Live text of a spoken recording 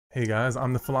Hey guys,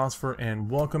 I'm the Philosopher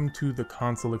and welcome to the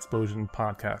Console Explosion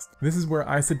podcast. This is where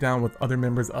I sit down with other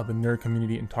members of the nerd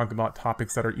community and talk about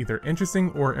topics that are either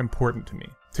interesting or important to me.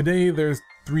 Today there's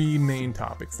three main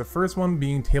topics. The first one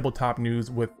being tabletop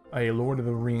news with a Lord of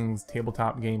the Rings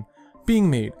tabletop game being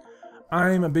made.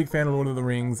 I'm a big fan of Lord of the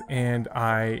Rings and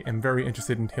I am very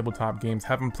interested in tabletop games.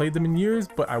 Haven't played them in years,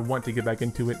 but I want to get back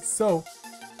into it, so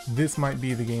this might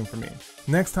be the game for me.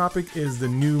 Next topic is the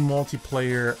new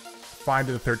multiplayer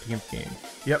Friday the 13th game.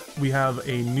 Yep, we have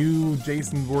a new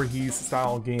Jason Voorhees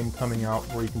style game coming out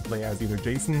where you can play as either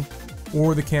Jason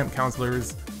or the camp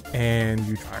counselors and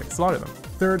you try to slaughter them.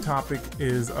 Third topic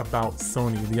is about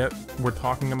Sony. Yep, we're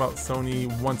talking about Sony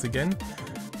once again.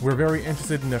 We're very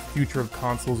interested in the future of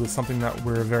consoles. It's something that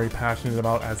we're very passionate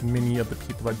about, as many of the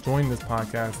people that join this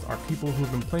podcast are people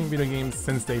who've been playing video games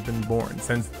since they've been born,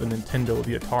 since the Nintendo,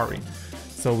 the Atari.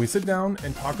 So we sit down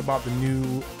and talk about the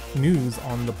new news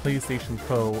on the PlayStation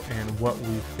Pro and what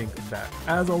we think of that.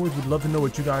 As always, we'd love to know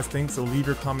what you guys think, so leave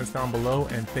your comments down below,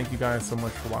 and thank you guys so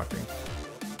much for watching.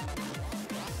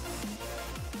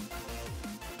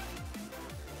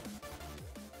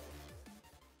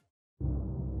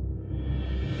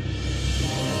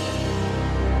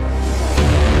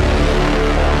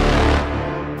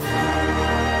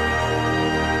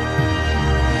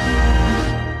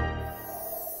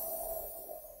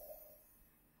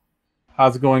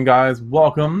 How's it going, guys?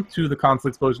 Welcome to the Console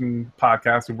Explosion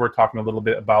podcast. We were talking a little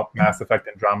bit about Mass Effect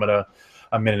Andromeda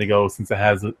a minute ago, since it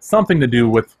has something to do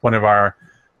with one of our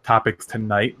topics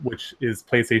tonight, which is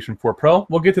PlayStation 4 Pro.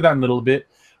 We'll get to that in a little bit.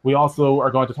 We also are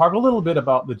going to talk a little bit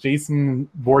about the Jason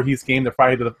Voorhees game,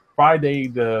 the Friday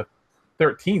the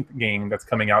 13th game that's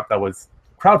coming out that was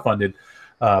crowdfunded.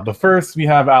 But first, we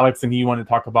have Alex, and he wanted to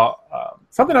talk about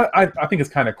something I think is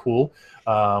kind of cool.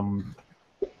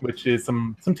 Which is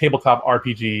some tabletop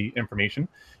RPG information.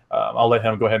 I'll let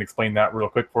him go ahead and explain that real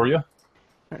quick for you.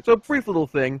 So, a brief little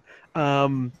thing.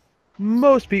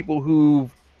 Most people who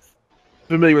are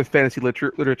familiar with fantasy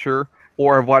literature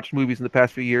or have watched movies in the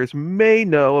past few years may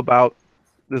know about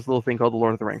this little thing called The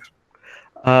Lord of the Rings.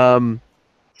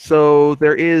 So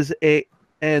there is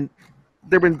and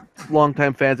there have been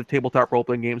longtime fans of tabletop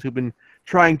role-playing games who've been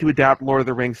trying to adapt Lord of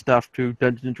the Rings stuff to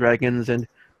Dungeons & Dragons, and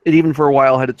it even for a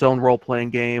while had its own role-playing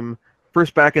game.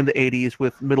 First back in the 80s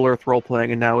with Middle-earth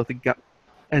role-playing, and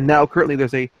now currently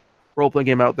there's a role-playing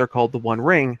game out there called The One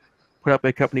Ring, put out by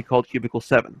a company called Cubicle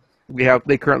 7.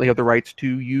 They currently have the rights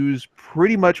to use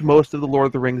pretty much most of the Lord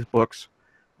of the Rings books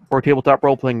or tabletop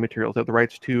role-playing materials. They have the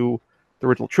rights to the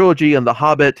original trilogy and The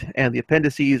Hobbit and the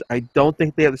appendices. I don't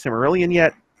think they have the Silmarillion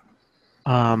yet.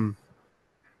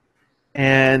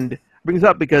 And brings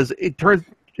up because it's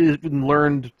been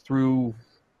learned through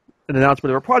an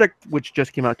announcement of a product which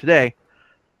just came out today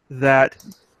that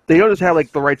they don't just have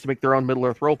the rights to make their own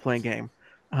Middle-earth role-playing game.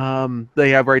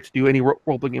 They have rights to do any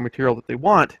role-playing game material that they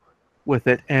want with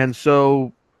it. And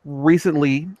so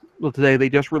recently, today, they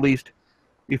just released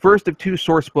the first of two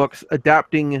source books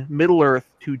adapting Middle-earth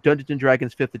to Dungeons &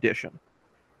 Dragons 5th edition.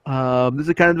 This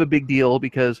is kind of a big deal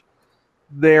because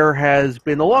there has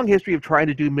been a long history of trying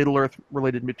to do Middle-earth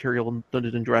related material in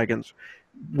Dungeons & Dragons.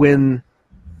 When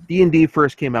D&D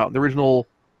first came out, the original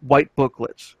white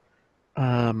booklets,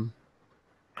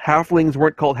 halflings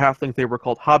weren't called halflings, they were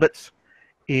called hobbits.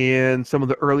 In some of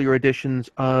the earlier editions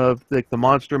of the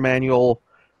monster manual,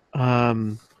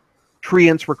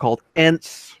 treants were called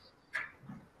ents,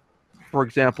 for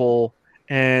example,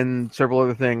 and several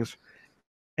other things.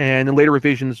 And in later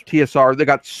revisions, TSR, they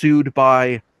got sued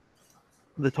by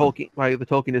the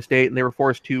Tolkien estate, and they were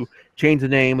forced to change the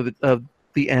name of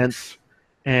the ents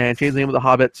and change the name of the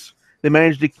hobbits. They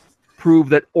managed to prove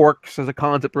that orcs as a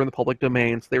concept were in the public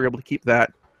domain, so they were able to keep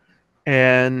that.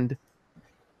 And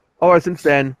since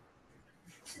then,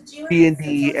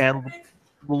 D&D and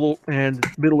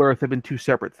Middle-earth have been two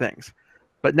separate things.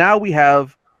 But now we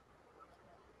have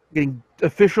getting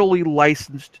officially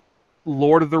licensed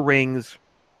Lord of the Rings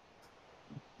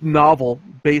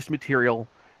novel-based material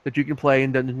that you can play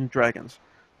in Dungeons & Dragons.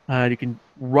 You can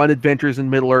run adventures in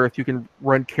Middle-earth. You can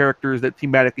run characters that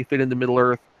thematically fit into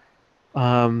Middle-earth.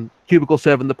 Cubicle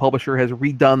 7, the publisher, has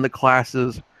redone the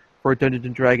classes for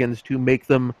Dungeons & Dragons to make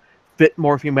them fit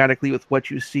more thematically with what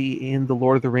you see in the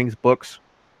Lord of the Rings books.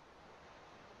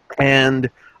 And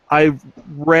I've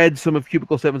read some of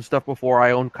Cubicle 7's stuff before.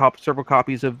 I own several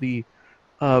copies of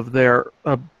their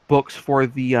books for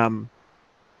the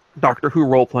Doctor Who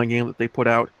role-playing game that they put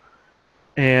out.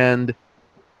 And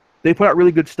they put out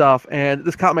really good stuff, and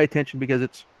this caught my attention because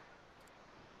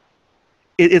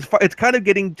it's kind of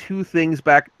getting two things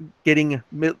back, getting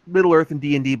Middle-earth and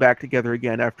D&D back together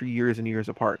again after years and years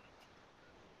apart.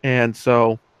 And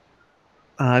so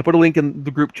I put a link in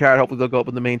the group chat. Hopefully they'll go up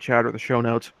in the main chat or the show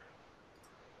notes.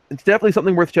 It's definitely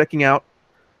something worth checking out.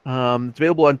 It's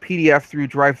available on PDF through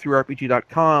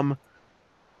drivethrurpg.com.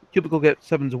 Cubicle Get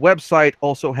 7's website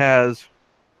also has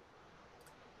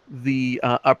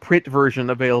a print version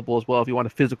available as well if you want a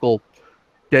physical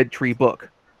Dead Tree book.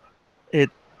 I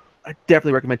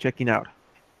definitely recommend checking out.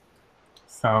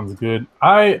 Sounds good.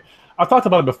 I've talked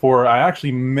about it before. I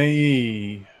actually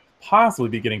may possibly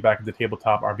be getting back into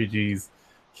tabletop RPGs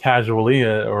casually,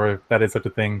 or if that is such a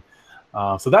thing.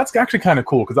 So that's actually kind of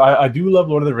cool because I do love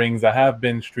Lord of the Rings. I have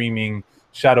been streaming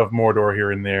Shadow of Mordor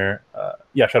here and there.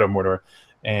 Shadow of Mordor.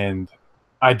 And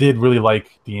I did really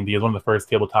like D&D. It's one of the first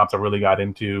tabletops I really got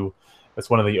into. It's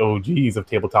one of the OGs of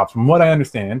tabletops, from what I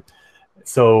understand.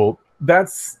 So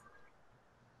that's,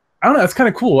 I don't know, that's kind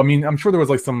of cool. I mean, I'm sure there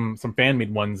was like some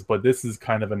fan-made ones, but this is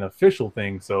kind of an official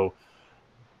thing. So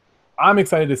I'm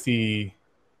excited to see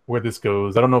where this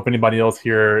goes. I don't know if anybody else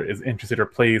here is interested or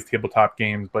plays tabletop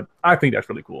games, but I think that's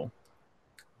really cool.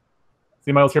 Does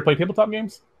anybody else here play tabletop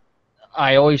games?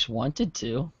 I always wanted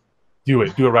to. Do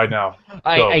it right now.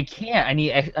 I can't.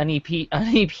 I need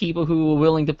people who are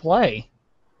willing to play.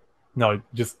 No,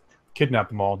 just kidnap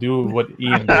them all. Do what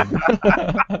Ian did.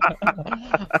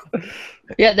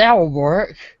 Yeah, that will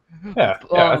work. Yeah,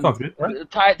 that sounds good.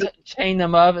 Right? Chain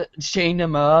them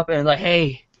up, and like,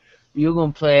 hey, you're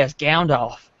gonna play as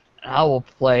Gandalf, and I will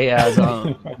play as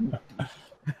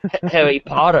Harry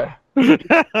Potter. He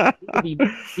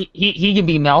can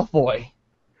be Malfoy.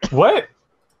 What?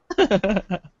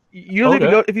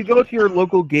 Usually, if you go to your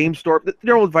local game store,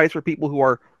 general advice for people who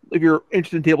are, if you're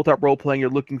interested in tabletop role playing, you're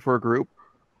looking for a group.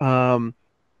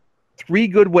 3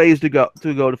 good ways to go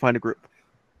to find a group.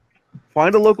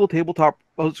 Find a local tabletop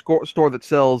store that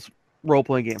sells role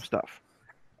playing game stuff.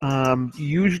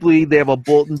 Usually, they have a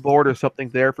bulletin board or something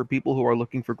there for people who are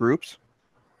looking for groups.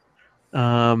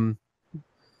 Even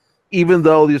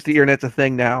though the internet's a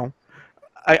thing now,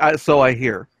 so I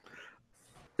hear.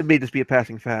 It may just be a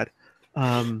passing fad.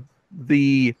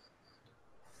 That's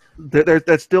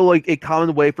still like a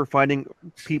common way for finding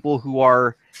people who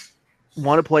want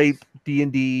to play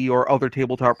D&D or other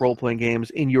tabletop role-playing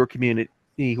games in your community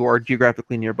who are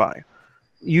geographically nearby.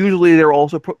 Usually they're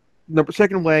also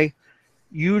second way,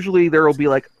 usually there will be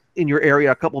like in your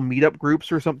area a couple meetup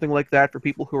groups or something like that for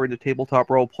people who are into tabletop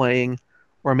role-playing,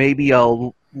 or maybe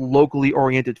a locally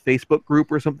oriented Facebook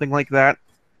group or something like that.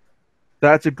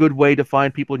 That's a good way to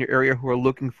find people in your area who are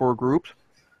looking for groups.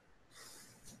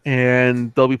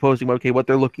 And they'll be posting what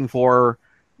they're looking for,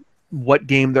 what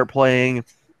game they're playing,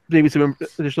 maybe some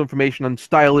additional information on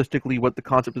stylistically what the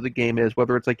concept of the game is,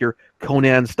 whether it's like your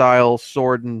Conan style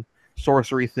sword and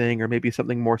sorcery thing, or maybe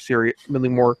something more serious,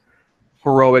 something more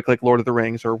heroic like Lord of the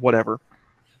Rings or whatever.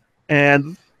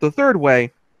 And the third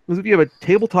way is if you have a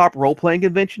tabletop role-playing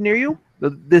convention near you.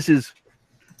 This is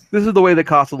the way that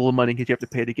costs a little money because you have to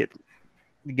pay to get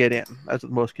in, as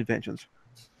with most conventions.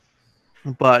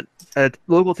 But at a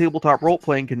local tabletop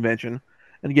role-playing convention,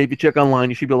 and again, if you check online,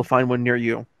 you should be able to find one near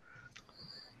you.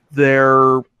 There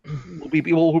will be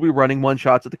people who will be running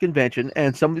one-shots at the convention,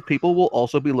 and some of the people will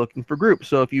also be looking for groups.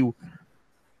 So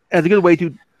as a good way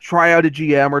to try out a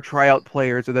GM or try out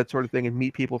players or that sort of thing and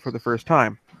meet people for the first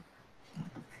time.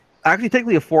 Actually,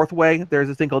 technically a fourth way, there's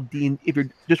this thing called if you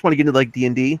just want to get into like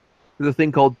D&D, there's a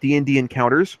thing called D&D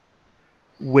Encounters,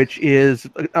 which is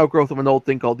an outgrowth of an old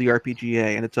thing called the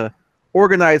RPGA, and it's a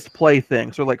organized play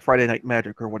thing, so like Friday Night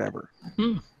Magic or whatever.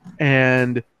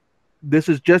 And this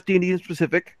is just D&D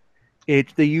specific.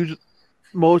 They use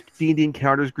most D&D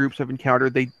Encounters groups I've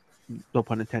encountered. No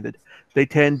pun intended. They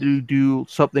tend to do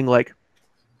something like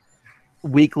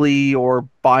weekly or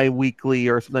bi-weekly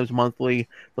or sometimes monthly.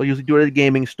 They'll usually do it at a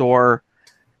gaming store.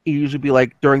 It usually be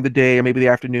like during the day or maybe the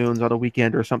afternoons on a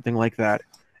weekend or something like that.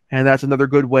 And that's another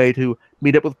good way to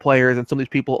meet up with players. And some of these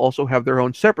people also have their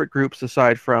own separate groups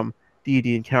aside from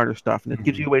D&D Encounter stuff. And it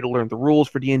gives you a way to learn the rules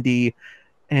for D&D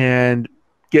and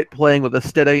get playing with a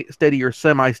steady or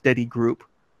semi-steady group.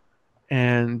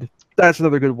 And that's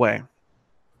another good way.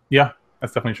 Yeah,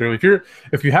 that's definitely true.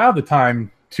 If you have the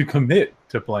time to commit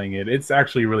to playing it, it's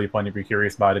actually really fun if you're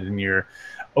curious about it and you're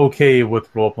okay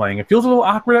with role playing. It feels a little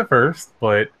awkward at first,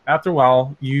 but after a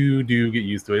while you do get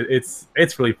used to it. It's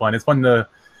really fun. It's fun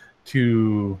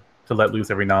to let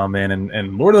loose every now and then.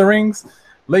 And Lord of the Rings,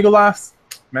 Legolas,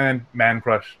 man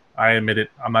crush. I admit it.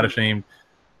 I'm not ashamed.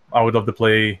 I would love to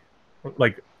play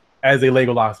like as a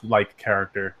Legolas-like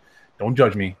character. Don't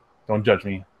judge me.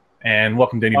 And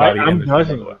welcome to anybody. I'm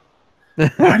judging you.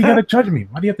 Why do you gotta judge me?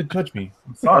 Why do you have to judge me?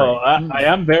 I'm sorry. Oh, I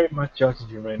am very much judging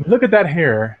you right now. Look at that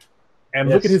hair, and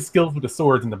look at his skills with the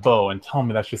swords and the bow, and tell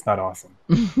me that's just not awesome.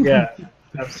 Yeah,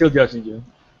 I'm still judging you.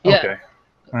 Yeah. Okay.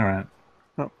 All right.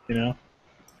 You know,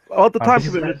 Well, at the time This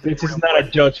commitment, this is not a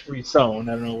judge-free zone.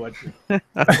 I don't know what.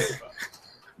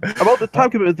 about the time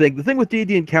commitment thing. The thing with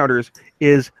D&D encounters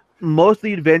is most of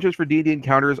the adventures for D&D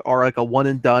encounters are like a one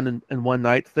and done and one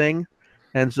night thing,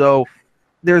 and so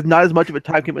there's not as much of a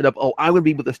time commitment of, oh, I'm going to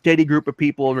be with a steady group of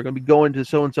people and we're going to be going to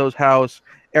so and so's house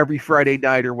every Friday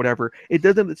night or whatever. It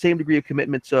doesn't have the same degree of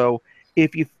commitment. So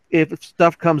if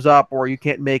stuff comes up or you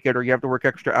can't make it or you have to work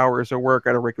extra hours or work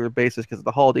on a regular basis because of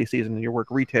the holiday season and you work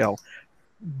retail,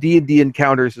 D&D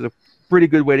encounters is a pretty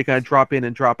good way to kind of drop in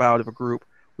and drop out of a group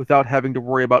without having to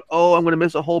worry about, oh, I'm going to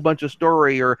miss a whole bunch of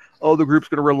story, or oh, the group's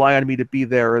going to rely on me to be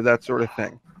there, or that sort of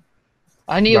thing.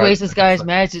 I need to Right. raise this guy's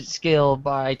magic skill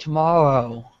by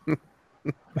tomorrow.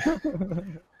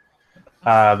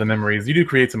 The memories. You do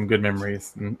create some good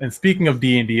memories. And speaking of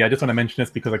D&D, I just want to mention this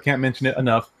because I can't mention it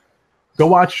enough. Go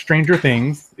watch Stranger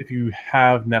Things if you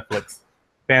have Netflix.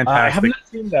 I Fantastic. have not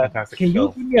seen that. Fantastic Can show.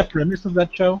 you give me a premise of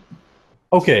that show?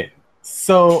 Okay,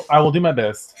 so I will do my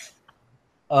best.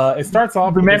 It starts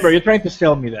off. Remember, with you're trying to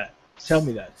sell me that. Sell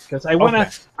me that, because I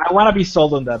wanna be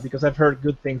sold on that because I've heard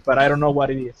good things, but I don't know what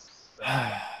it is.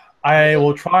 I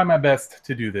will try my best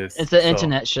to do this. It's an so-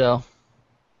 internet show.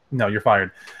 No, you're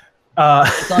fired.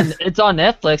 It's on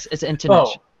Netflix. It's an internet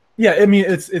Oh, show. yeah. I mean,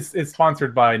 it's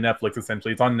sponsored by Netflix.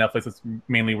 Essentially, it's on Netflix. It's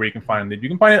mainly where you can find it. You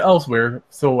can find it elsewhere,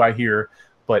 so I hear,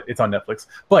 but it's on Netflix.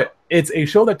 But it's a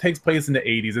show that takes place in the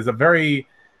 '80s. It's a very,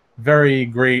 very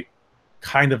great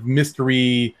kind of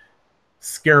mystery,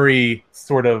 scary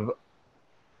sort of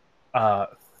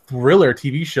thriller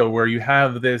TV show where you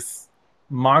have this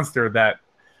monster that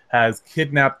has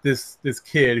kidnapped this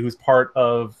kid who's part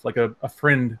of like a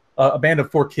band of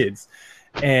 4 kids.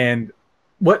 And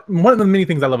one of the many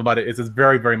things I love about it is it's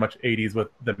very, very much 80s with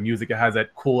the music. It has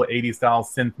that cool 80s style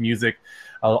synth music.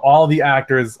 All the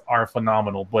actors are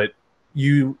phenomenal, but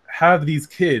you have these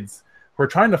kids who are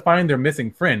trying to find their missing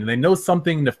friend, and they know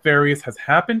something nefarious has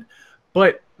happened,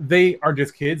 but they are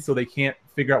just kids, so they can't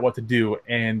figure out what to do.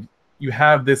 And you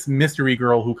have this mystery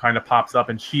girl who kind of pops up,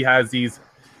 and she has these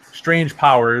strange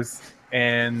powers,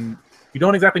 and you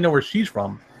don't exactly know where she's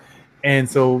from. And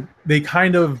so they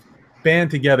kind of band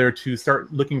together to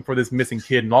start looking for this missing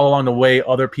kid. And all along the way,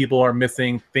 other people are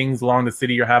missing. Things along the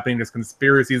city are happening. There's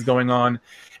conspiracies going on.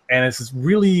 And it's just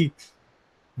really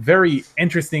very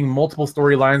interesting, multiple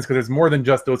storylines, because there's more than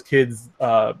just those kids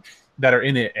that are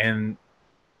in it. And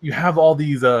you have all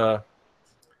these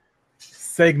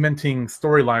segmenting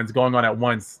storylines going on at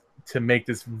once to make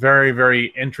this very,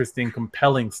 very interesting,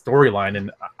 compelling storyline.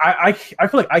 And I feel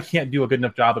like I can't do a good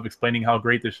enough job of explaining how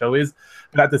great this show is,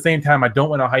 but at the same time, I don't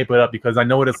want to hype it up because I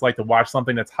know what it's like to watch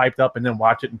something that's hyped up and then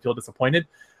watch it and feel disappointed.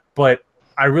 But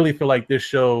I really feel like this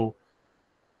show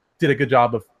did a good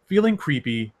job of feeling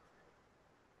creepy,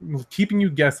 keeping you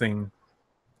guessing,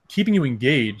 keeping you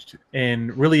engaged,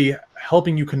 and really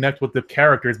helping you connect with the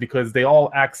characters because they all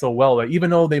act so well that even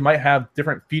though they might have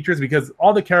different features, because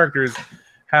all the characters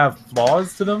have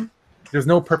flaws to them. There's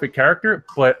no perfect character,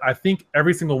 but I think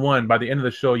every single one, by the end of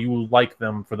the show, you will like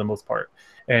them for the most part.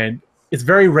 And it's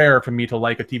very rare for me to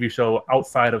like a TV show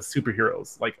outside of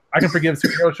superheroes. Like, I can forgive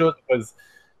superhero shows because,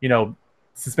 you know,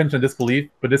 suspension of disbelief,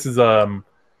 but this is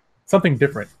something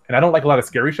different. And I don't like a lot of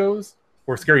scary shows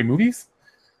or scary movies.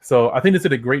 So I think this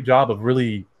did a great job of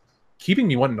really keeping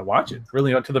me wanting to watch it,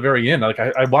 really up to the very end. Like,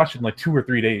 I watched it in like 2 or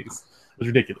 3 days. It was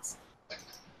ridiculous.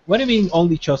 What do you mean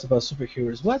only shows about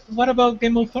superheroes? What about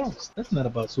Game of Thrones? That's not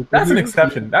about superheroes. That's an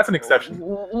exception. That's an exception.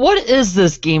 What is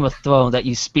this Game of Thrones that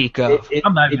you speak of?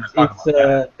 I'm not even gonna talk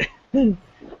about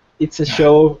it's a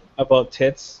show about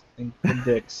tits and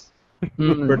dicks,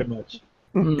 Mm. pretty much.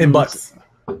 In butts.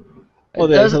 Well,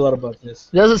 there's a lot about this.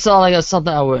 Doesn't sound like it's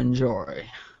something I would enjoy.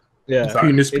 Yeah. Sorry.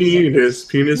 Penis, penis,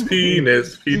 penis,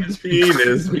 penis, penis,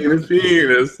 penis, penis,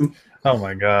 penis. Oh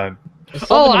my god. It's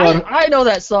Oh, something about- I know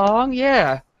that song.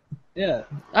 Yeah, yeah.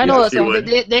 I know Yes, that you song.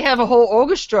 would. They have a whole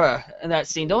orchestra in that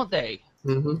scene, don't they?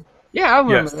 Mm-hmm. Yeah, I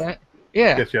remember Yes. that.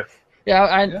 Yeah, Yes.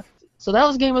 Yeah. So that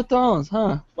was Game of Thrones,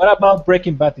 huh? What about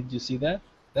Breaking Bad? Did you see that?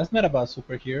 That's not about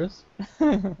superheroes.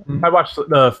 I watched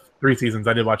the 3 seasons.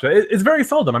 I did watch it. It's very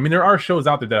seldom. I mean, there are shows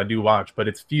out there that I do watch, but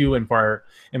it's few and far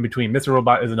in between. Mr.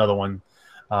 Robot is another one.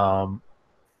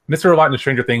 Mr. Robot and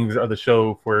Stranger Things are the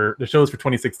shows for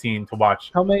 2016 to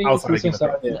watch. How many Outside of Game seasons of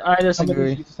are there? I How many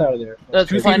disagree. seasons are there? There's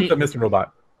 2 plenty. seasons of Mr.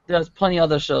 Robot. There's plenty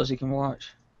other shows you can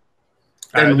watch.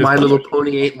 And Just- My Little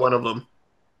Pony ain't one of them.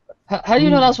 How do you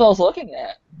know that's what I was looking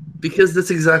at? Because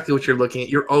that's exactly what you're looking at.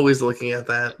 You're always looking at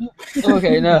that.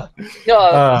 Okay, no.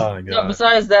 Oh my No, god.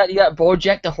 besides that, you got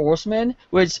BoJack the Horseman,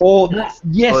 which Oh,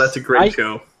 yes. Oh, that's a great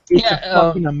show. It's Yeah, a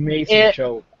fucking amazing it-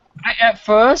 show. At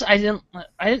first, I didn't.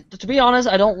 To be honest,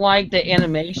 I don't like the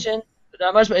animation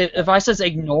that much. But if I just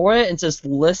ignore it and just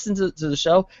listen to the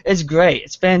show, it's great.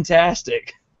 It's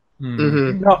fantastic.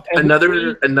 Mm-hmm. No, and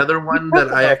Another one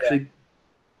that I actually,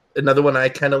 another one I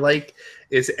kind of like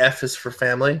is F is for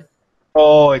Family.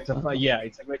 Oh, it's a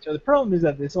great show. The problem is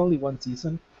that there's only one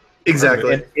season.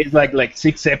 Exactly. And it's like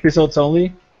 6 episodes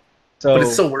only. So, but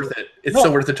it's so worth it. It's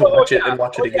so worth it to watch it and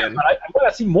watch it again. But I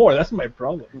want to see more. That's my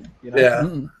problem. You know? Yeah.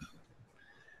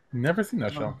 Never seen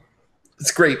that show.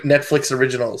 It's great. Netflix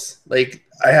originals. Like,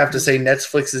 I have to say,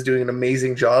 Netflix is doing an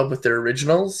amazing job with their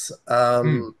originals.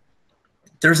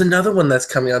 There's another one that's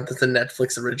coming out that's a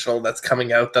Netflix original that's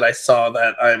coming out that I saw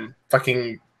that I'm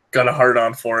fucking got a hard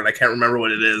on for, and I can't remember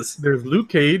what it is. There's Luke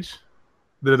Cage,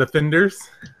 The Defenders,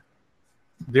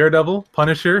 Daredevil,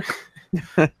 Punisher,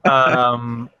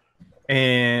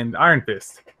 and Iron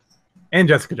Fist, and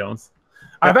Jessica Jones.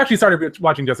 I've actually started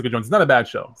watching Jessica Jones. It's not a bad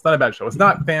show. It's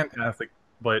not fantastic,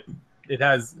 but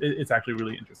it's actually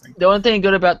really interesting. The only thing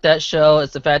good about that show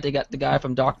is the fact they got the guy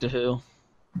from Doctor Who.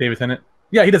 David Tennant.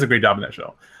 Yeah, he does a great job in that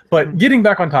show. But getting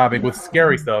back on topic with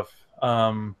scary stuff,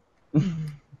 a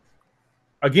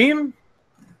game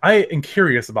I am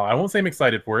curious about. I won't say I'm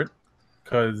excited for it,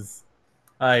 because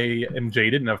I am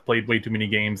jaded and I've played way too many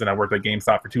games and I worked at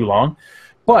GameStop for too long.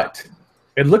 But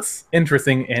it looks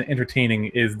interesting and entertaining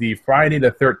is the Friday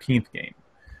the 13th game.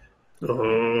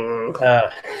 On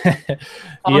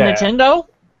Nintendo?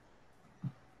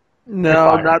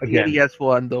 No, not the again. NES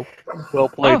one, though. Well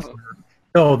played. Oh.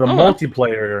 No, the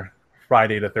multiplayer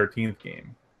Friday the 13th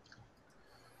game.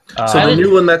 So the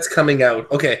new one that's coming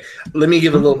out. Okay, let me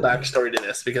give a little backstory to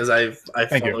this because I've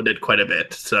followed it quite a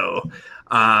bit. So,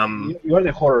 you are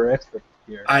the horror expert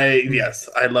here.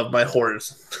 I love my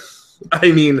horrors.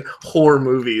 I mean, horror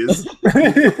movies. I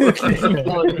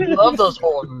love those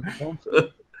horror movies.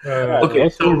 Okay,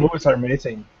 those so horror movies are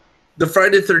amazing. the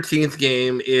Friday the 13th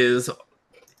game is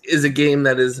a game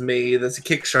that is made as a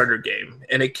Kickstarter game,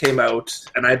 and it came out,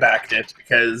 and I backed it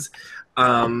because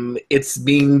it's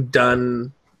being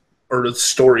done, or the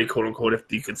story, quote unquote, if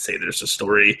you could say there's a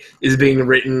story, is being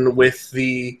written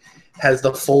has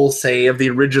the full say of the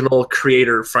original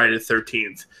creator of Friday the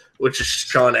 13th, which is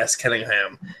Sean S.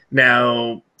 Cunningham.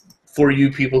 Now, for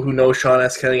you people who know Sean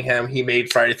S. Cunningham, he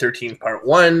made Friday the 13th Part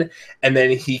 1, and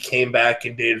then he came back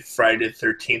and did Friday the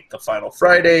 13th, The Final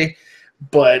Friday,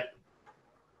 but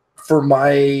for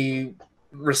my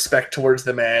respect towards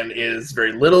the man is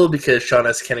very little because Sean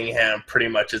S. Cunningham pretty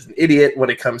much is an idiot when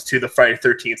it comes to the Friday the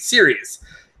 13th series.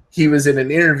 He was in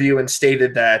an interview and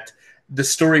stated that the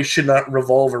story should not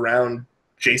revolve around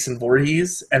Jason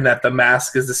Voorhees and that the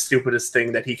mask is the stupidest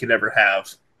thing that he could ever have.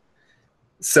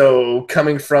 So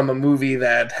coming from a movie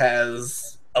that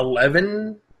has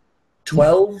 12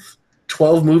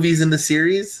 movies in the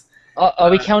series. Are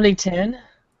we counting 10?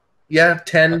 Yeah,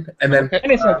 10, and then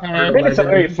It's a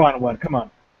very fun one. Come on.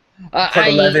 Part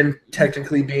 11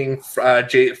 technically being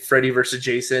Freddy versus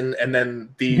Jason, and then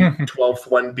the 12th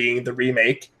one being the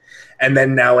remake, and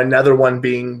then now another one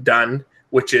being done,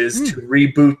 which is to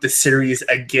reboot the series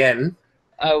again.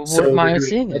 I wouldn't mind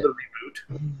seeing it.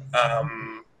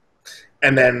 Reboot.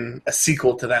 And then a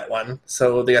sequel to that one.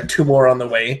 So they got 2 more on the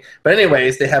way. But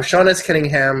anyways, they have Sean S.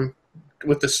 Cunningham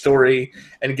with the story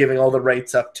and giving all the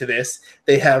rights up to this.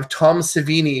 They have Tom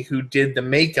Savini, who did the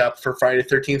makeup for Friday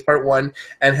the 13th Part 1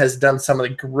 and has done some of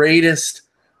the greatest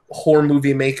horror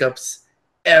movie makeups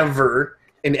ever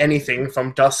in anything,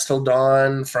 from Dusk Till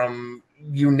Dawn, from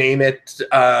you name it,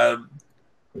 Dawn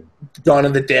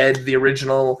of the Dead, the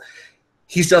original.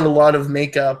 He's done a lot of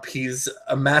makeup. He's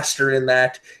a master in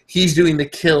that. He's doing the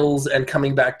kills and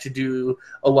coming back to do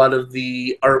a lot of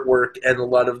the artwork and a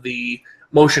lot of the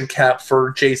motion cap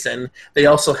for Jason. They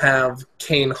also have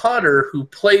Kane Hodder, who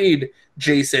played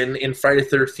Jason in Friday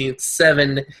the 13th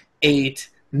 7, 8,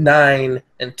 9,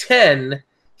 and 10.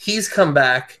 He's come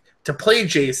back to play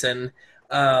Jason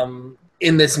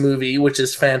in this movie, which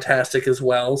is fantastic as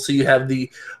well. So you have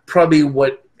probably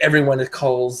what everyone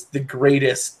calls the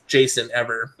greatest Jason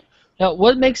ever. Now,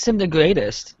 what makes him the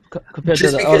greatest compared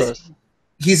Just to the because others?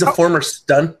 he's a former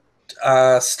stuntman,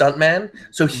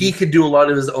 so he could do a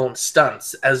lot of his own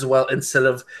stunts as well instead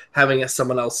of having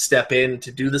someone else step in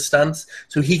to do the stunts.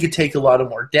 So he could take a lot of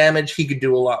more damage. He could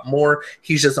do a lot more.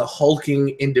 He's just a hulking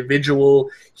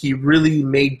individual. He really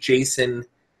made Jason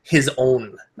his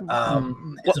own.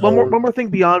 One more thing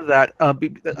beyond that.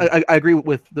 I agree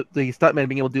with the stuntman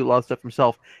being able to do a lot of stuff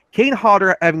himself. Kane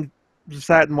Hodder, having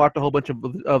sat and watched a whole bunch of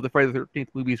the Friday the 13th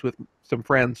movies with some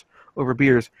friends over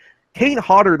beers, Kane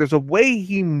Hodder, there's a way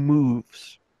he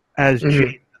moves as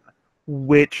Jason,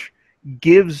 which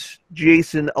gives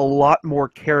Jason a lot more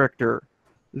character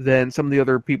than some of the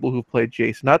other people who've played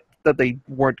Jason. Not that they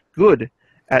weren't good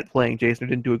at playing Jason or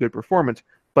didn't do a good performance,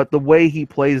 but the way he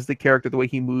plays the character, the way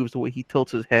he moves, the way he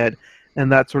tilts his head,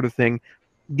 and that sort of thing,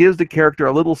 gives the character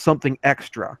a little something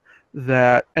extra,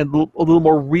 that and a little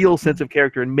more real sense of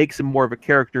character, and makes him more of a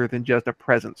character than just a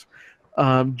presence.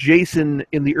 Jason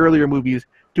in the earlier movies,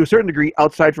 to a certain degree,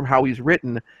 outside from how he's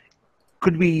written,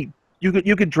 could be you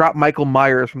could drop Michael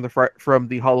Myers from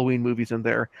the Halloween movies in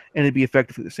there, and it'd be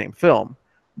effectively the same film.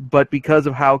 But because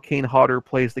of how Kane Hodder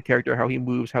plays the character, how he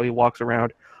moves, how he walks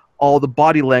around, all the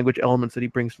body language elements that he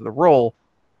brings to the role,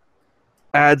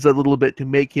 adds a little bit to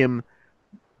make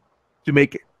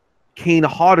Kane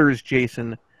Hodder's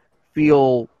Jason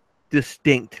feel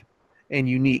distinct and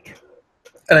unique.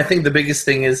 And I think the biggest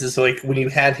thing is like when you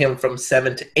had him from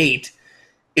 7 to 8,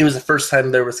 it was the first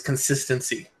time there was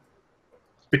consistency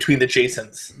between the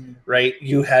Jasons, right?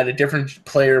 You had a different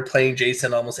player playing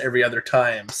Jason almost every other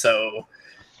time. So,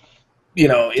 you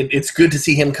know, it's good to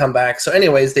see him come back. So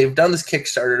anyways, they've done this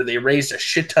Kickstarter. They raised a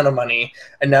shit ton of money,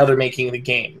 and now they're making the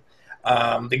game.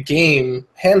 The game,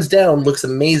 hands down, looks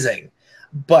amazing.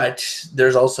 But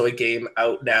there's also a game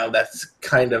out now that's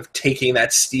kind of taking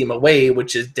that steam away,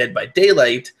 which is Dead by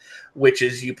Daylight, which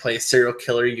is you play a serial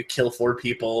killer, you kill 4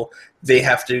 people, they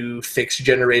have to fix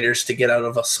generators to get out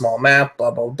of a small map,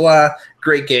 blah, blah, blah.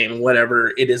 Great game,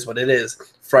 whatever, it is what it is.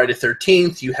 Friday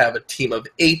 13th, you have a team of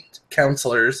 8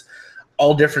 counselors,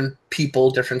 all different people,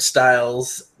 different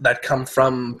styles that come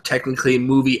from technically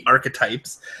movie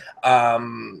archetypes,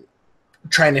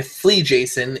 trying to flee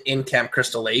Jason in Camp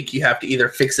Crystal Lake. You have to either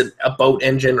fix a boat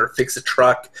engine or fix a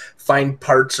truck, find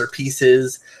parts or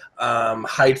pieces,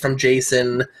 hide from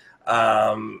Jason,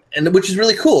 and which is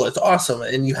really cool. It's awesome,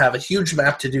 and you have a huge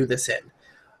map to do this in.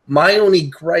 My only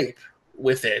gripe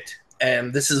with it,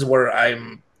 and this is where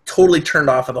I'm totally turned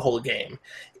off of the whole game,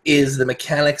 is the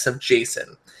mechanics of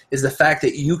Jason, is the fact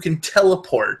that you can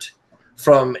teleport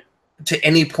to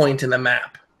any point in the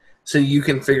map. So you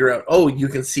can figure out, you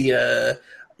can see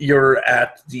you're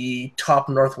at the top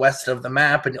northwest of the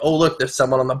map, and look, there's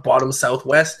someone on the bottom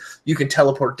southwest. You can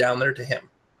teleport down there to him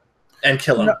and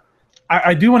kill him. No,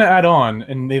 I do want to add on,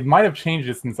 and they might have changed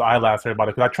it since I last heard about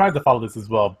it, because I tried to follow this as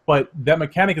well, but that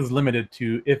mechanic is limited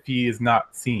to if he is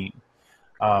not seen.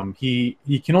 He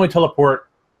can only teleport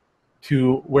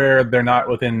to where they're not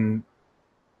within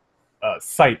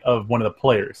sight of one of the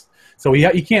players. So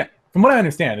he can't. From what I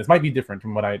understand, this might be different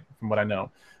from what I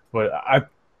know, but I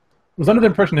was under the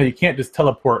impression that you can't just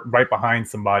teleport right behind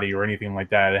somebody or anything like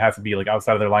that. It has to be like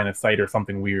outside of their line of sight or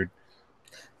something weird.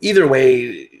 Either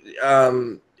way,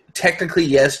 technically,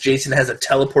 yes, Jason has a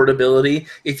teleport ability.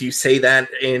 If you say that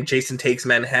in Jason Takes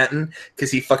Manhattan,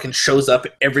 because he fucking shows up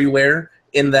everywhere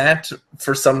in that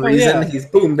for some reason. Yeah. He's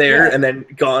boom there and then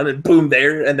gone and boom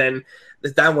there, and then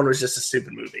that one was just a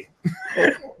stupid movie.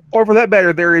 Or for that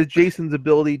matter, there is Jason's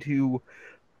ability to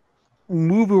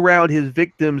move around his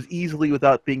victims easily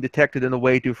without being detected in a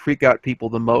way to freak out people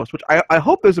the most, which I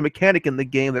hope there's a mechanic in the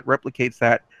game that replicates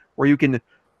that, where you can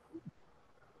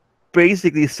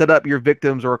basically set up your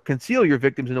victims or conceal your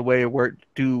victims in a way where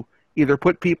to either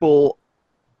put people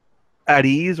at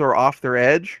ease or off their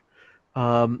edge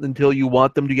until you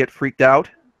want them to get freaked out,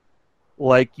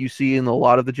 like you see in a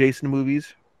lot of the Jason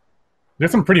movies. There's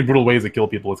some pretty brutal ways to kill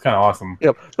people. It's kind of awesome.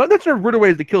 Yeah, not necessarily brutal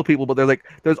ways to kill people, but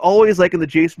there's always, like in the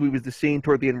Jason movies, the scene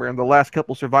toward the end where in the last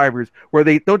couple survivors, where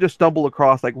they don't just stumble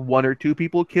across like 1 or 2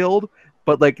 people killed,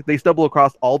 but like they stumble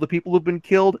across all the people who've been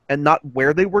killed, and not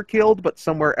where they were killed, but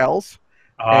somewhere else.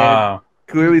 And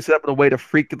clearly set up in a way to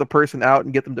freak the person out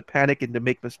and get them to panic and to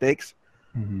make mistakes.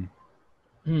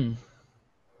 Mm-hmm.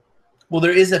 Well,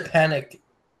 there is a panic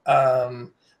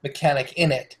mechanic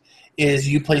in it. Is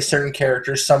you play certain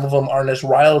characters, some of them aren't as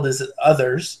wild as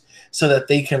others, so that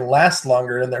they can last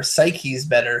longer and their psyche is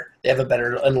better. They have a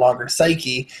better and longer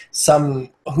psyche. Some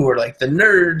who are like the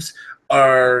nerds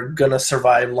are going to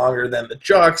survive longer than the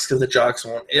jocks, because the jocks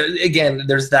won't. Again,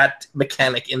 there's that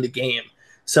mechanic in the game.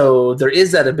 So there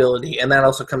is that ability, and that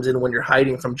also comes in when you're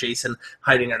hiding from Jason,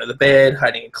 hiding under the bed,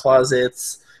 hiding in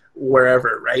closets,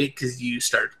 wherever, right? Because you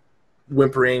start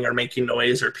whimpering or making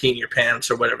noise or peeing your pants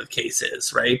or whatever the case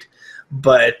is, right?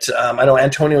 But I know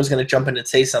Antonio was going to jump in and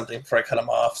say something before I cut him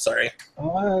off. Sorry.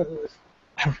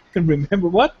 I can remember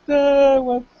what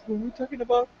were we talking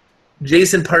about?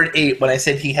 Jason Part 8, when I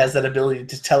said he has that ability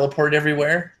to teleport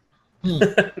everywhere.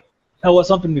 There was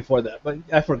something before that, but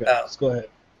I forgot. Let's go ahead.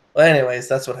 Well, anyways,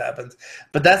 that's what happens.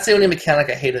 But that's the only mechanic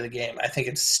I hate of the game. I think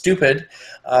it's stupid.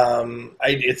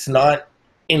 It's not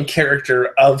in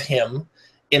character of him,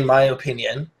 in my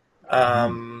opinion.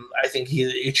 I think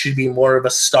it should be more of a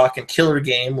stalk and killer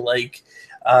game like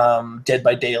Dead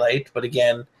by Daylight. But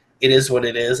again, it is what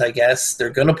it is, I guess. They're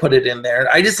going to put it in there.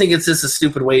 I just think it's just a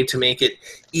stupid way to make it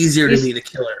easier to be the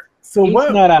killer. So He's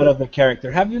what? not out of the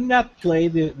character. Have you not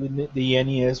played the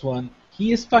NES one?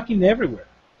 He is fucking everywhere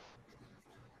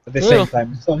at the same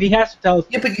time. So he has to tell us.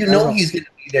 Yeah, but you know he's going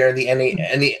to be there in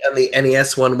the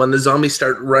NES one when the zombies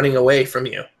start running away from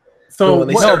you. So when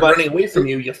they start running away from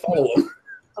you, you follow them.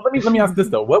 So let me ask this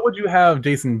though: what would you have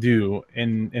Jason do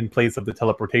in place of the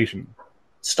teleportation?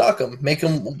 Stalk him, make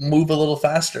him move a little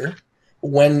faster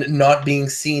when not being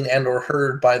seen and or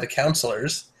heard by the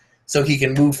counselors, so he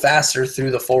can move faster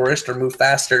through the forest or move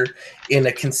faster in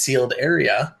a concealed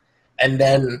area, and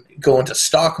then go into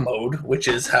stalk mode, which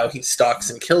is how he stalks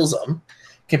and kills them,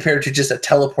 compared to just a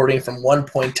teleporting from one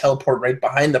point, teleport right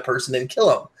behind the person and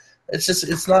kill him.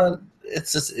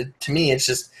 To me,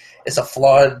 it's a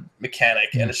flawed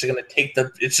mechanic, and it's just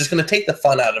going to take the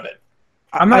fun out of it.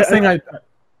 I'm not saying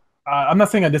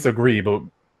I disagree, but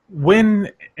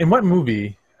in what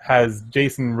movie has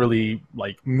Jason really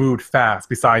moved fast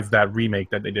besides that remake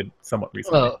that they did somewhat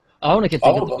recently? Well, I only can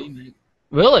think of the remake.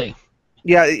 Really?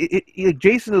 Yeah,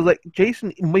 Jason is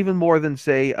Jason even more than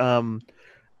say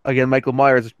again Michael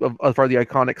Myers as far as the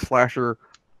iconic slasher,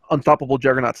 unstoppable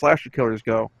juggernaut slasher killers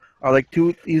go.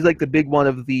 He's like the big one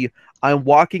of the I'm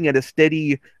walking at a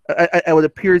steady, what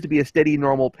appears to be a steady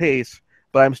normal pace,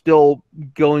 but I'm still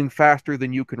going faster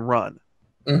than you can run.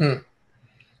 Mm-hmm.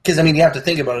 Because, you have to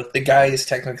think about it. The guy is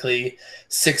technically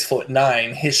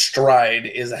 6'9". His stride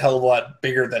is a hell of a lot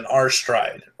bigger than our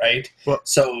stride, right? Well,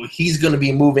 so he's going to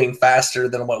be moving faster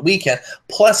than what we can.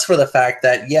 Plus for the fact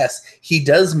that, yes, he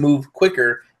does move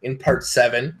quicker in Part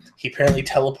 7. He apparently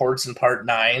teleports in Part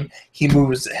 9. He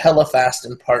moves hella fast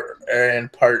in Part 7.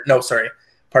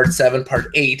 Part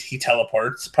 8, he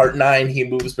teleports. Part 9, he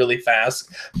moves really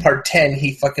fast. Part 10,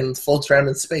 he fucking floats around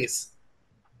in space.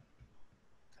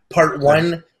 Part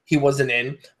 1, he wasn't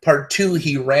in. Part 2,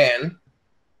 he ran.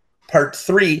 Part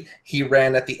 3, he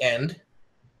ran at the end.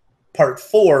 Part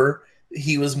 4,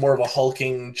 he was more of a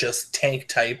hulking, just tank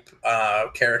type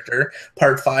character.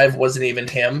 Part 5 wasn't even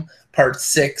him. Part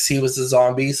 6, he was a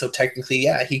zombie, so technically,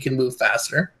 yeah, he can move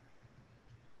faster.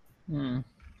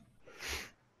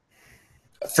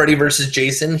 Freddy versus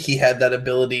Jason, he had that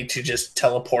ability to just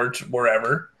teleport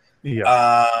wherever.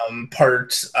 Yeah.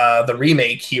 The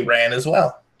remake, he ran as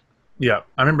well. Yeah,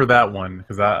 I remember that one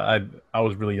because I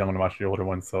was really young when I watched the older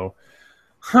one. So,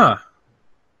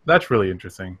 that's really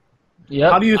interesting. Yeah.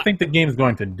 How do you think the game's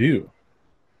going to do?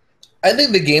 I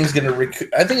think the game's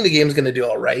gonna do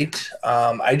all right.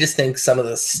 I just think some of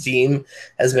the steam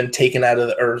has been taken out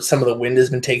of, or some of the wind has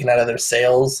been taken out of their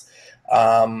sails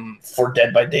for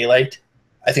Dead by Daylight.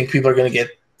 I think people are gonna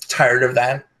get tired of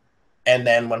that, and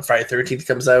then when Friday the 13th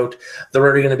comes out, they're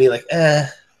already gonna be like,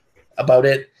 about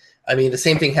it. The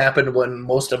same thing happened when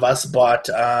most of us bought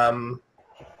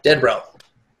Dead Realm.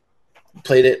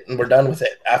 Played it, and we're done with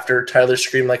it. After Tyler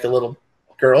screamed like a little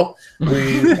girl,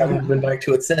 we haven't been back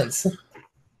to it since.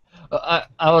 I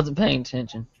wasn't paying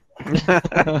attention.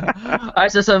 I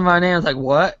just said my name. I was like,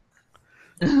 what?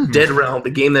 Dead Realm, the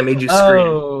game that made you scream.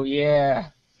 Oh, yeah.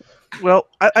 Well,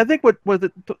 I think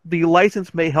the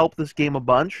license may help this game a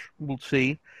bunch. We'll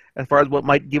see. As far as what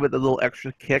might give it a little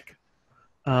extra kick.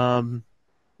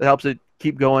 That helps it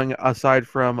keep going aside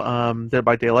from Dead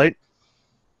by Daylight.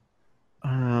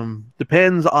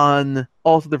 Depends on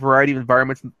also the variety of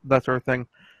environments and that sort of thing.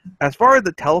 As far as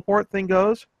the teleport thing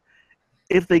goes,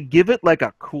 if they give it like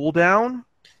a cooldown,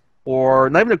 or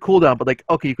not even a cooldown, but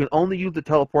okay, you can only use the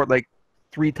teleport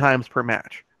 3 times per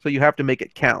match, so you have to make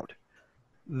it count.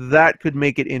 That could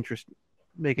make it interesting.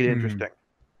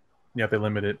 Yeah, they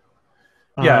limit it.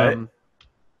 Yeah.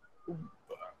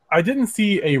 I didn't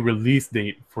see a release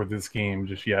date for this game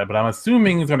just yet, but I'm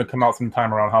assuming it's going to come out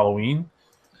sometime around Halloween.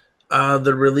 I have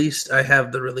the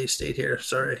release date here.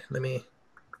 Sorry,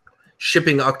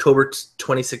 shipping October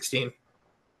 2016.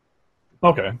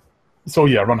 Okay, so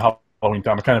yeah, around Halloween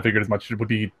time. I kind of figured as much. It would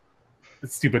be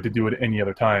stupid to do it any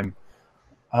other time.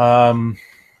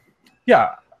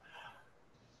 Yeah,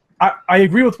 I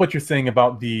agree with what you're saying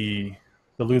about the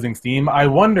losing steam. I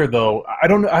wonder though. I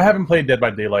haven't played Dead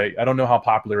by Daylight. I don't know how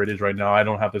popular it is right now. I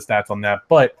don't have the stats on that,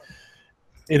 but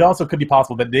it also could be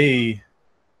possible that they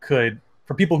could,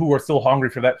 for people who are still hungry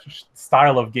for that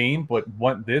style of game but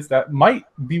want this, that might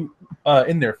be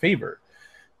in their favor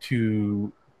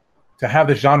to have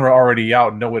the genre already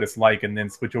out, know what it's like, and then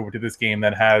switch over to this game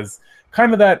that has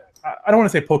kind of that, I don't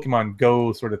want to say Pokemon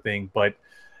Go sort of thing, but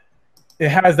it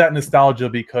has that nostalgia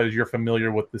because you're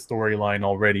familiar with the storyline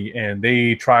already, and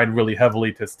they tried really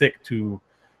heavily to stick to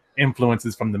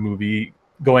influences from the movie,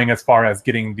 going as far as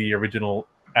getting the original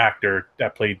actor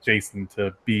that played Jason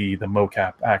to be the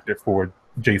mocap actor for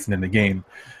Jason in the game.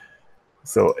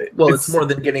 So it's more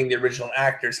than getting the original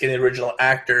actor. It's getting the original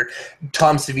actor.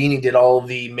 Tom Savini did all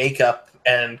the makeup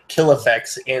and kill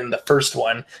effects in the first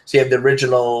one. So you have the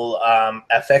original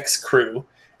FX crew,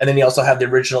 and then you also have the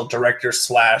original director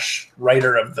 /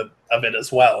 writer of it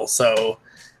as well. So,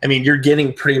 I mean, you're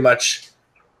getting pretty much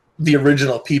the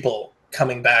original people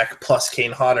coming back, plus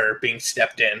Kane Hodder being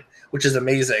stepped in, which is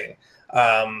amazing.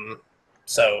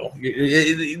 So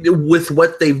with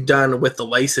what they've done with the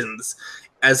license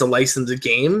as a licensed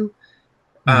game,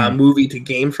 movie to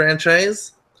game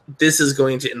franchise, this is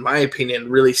going to, in my opinion,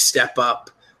 really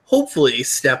hopefully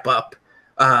step up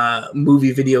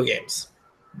movie video games.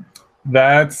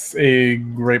 That's a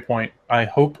great point. I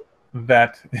hope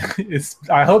that is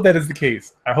the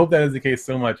case. I hope that is the case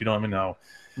so much you don't even know.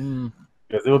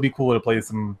 Because it would be cool to play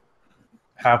some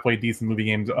halfway decent movie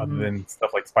games other than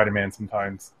stuff like Spider-Man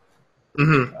sometimes.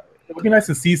 It would be nice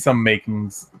to see some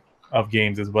makings of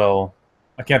games as well.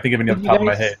 I can't think of any off the top of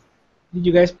my head. Did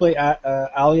you guys play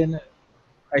Alien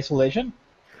Isolation?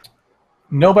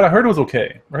 No, but I heard it was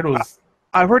okay.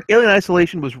 I heard Alien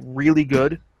Isolation was really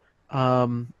good.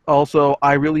 Also,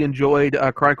 I really enjoyed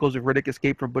Chronicles of Riddick: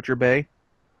 Escape from Butcher Bay.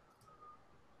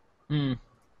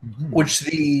 Which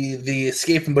the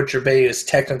Escape from Butcher Bay is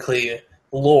technically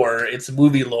lore. It's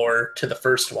movie lore to the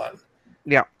first one.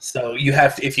 Yeah. So you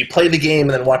have to, if you play the game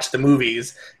and then watch the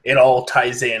movies, it all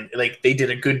ties in. Like, they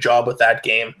did a good job with that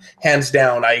game. Hands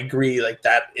down, I agree. Like,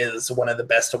 that is one of the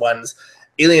best ones.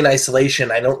 Alien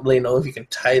Isolation, I don't really know if you can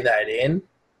tie that in.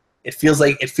 It feels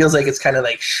like it's kind of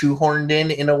like shoehorned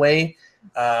in a way.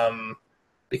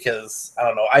 Because I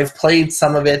don't know. I've played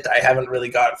some of it. I haven't really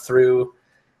got through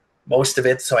most of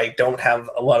it, so I don't have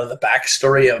a lot of the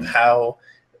backstory of how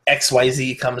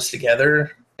XYZ comes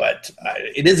together. But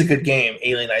it is a good game,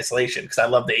 Alien Isolation, because I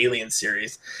love the Alien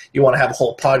series. You want to have a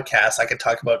whole podcast, I could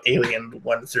talk about Alien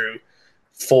 1 through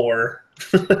 4.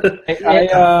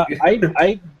 I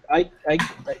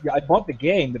bought the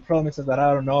game. The problem is that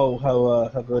I don't know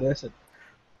how good is it.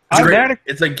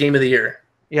 It's like Game of the Year.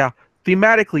 Yeah.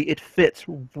 Thematically, it fits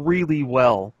really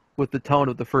well with the tone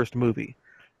of the first movie.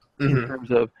 In terms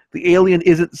of the alien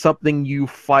isn't something you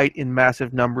fight in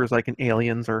massive numbers like in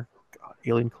Aliens or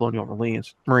Alien Colonial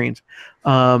Marines.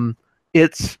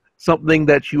 It's something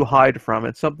that you hide from.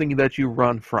 It's something that you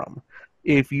run from.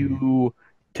 If you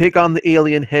take on the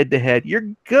alien head-to-head, you're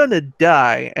gonna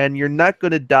die, and you're not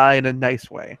gonna die in a nice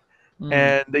way.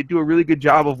 And they do a really good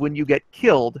job of when you get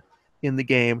killed in the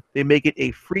game, they make it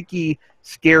a freaky,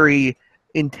 scary,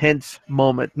 intense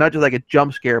moment. Not just like a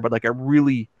jump scare, but like a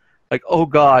really, like, oh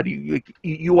god,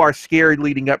 you are scared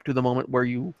leading up to the moment where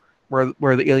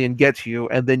the alien gets you,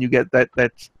 and then you get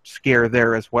that scare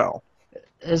there as well.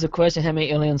 There's a question: how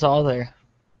many aliens are there?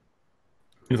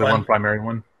 There's like one primary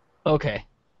one. Okay.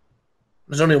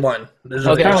 There's only one.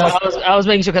 Okay, I was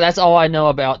making sure because that's all I know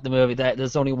about the movie. That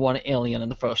there's only one alien in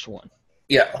the first one.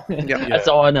 Yeah. That's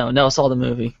all I know. No, I saw the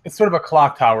movie. It's sort of a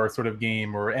clock tower sort of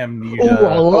game, or Amnesia. Oh,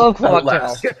 I love Clock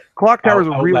Tower. Clock Tower is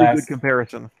a really good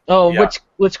comparison. Oh, yeah.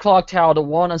 Which Clock Tower? The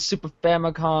one on Super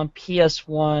Famicom,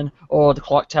 PS1, or the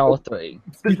Clock Tower 3?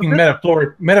 Speaking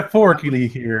metaphorically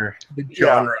here, the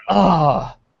genre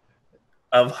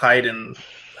of hide and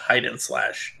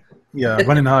slash. Yeah,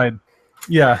 run and hide.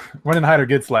 Yeah, run and hide or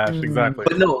get slashed, exactly.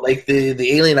 But no, like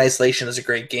the Alien Isolation is a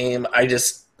great game. I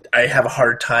have a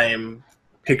hard time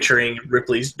picturing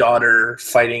Ripley's daughter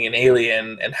fighting an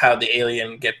alien and how the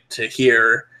alien get to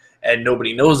here and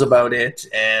nobody knows about it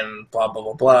and blah, blah,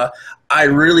 blah, blah. I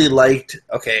really liked,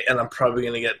 and I'm probably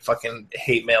going to get fucking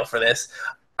hate mail for this.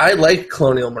 I liked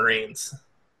Colonial Marines.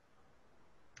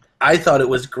 I thought it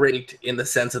was great in the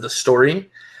sense of the story.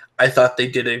 I thought they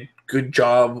did a good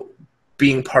job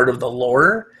being part of the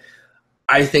lore.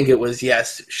 I think it was,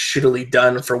 yes, shittily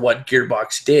done for what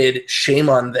Gearbox did. Shame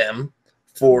on them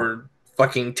for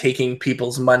fucking taking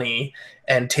people's money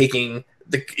and taking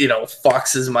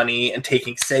Fox's money and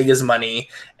taking Sega's money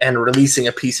and releasing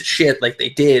a piece of shit like they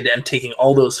did and taking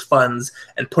all those funds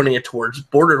and putting it towards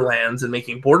Borderlands and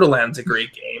making Borderlands a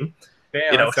great game.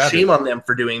 Damn, shame on them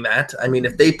for doing that. I mean,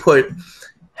 if they put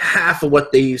half of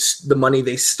what the money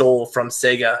they stole from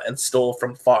Sega and stole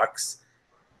from Fox,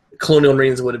 Colonial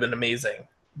Marines would have been amazing.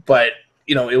 But,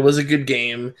 it was a good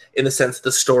game in the sense of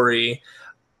the story.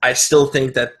 I still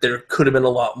think that there could have been a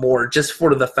lot more just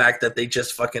for the fact that they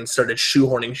just fucking started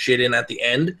shoehorning shit in at the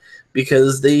end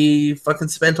because they fucking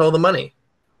spent all the money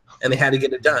and they had to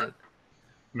get it done.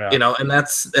 Yeah. And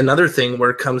that's another thing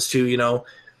where it comes to,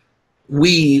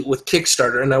 we with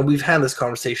Kickstarter, now we've had this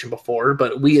conversation before,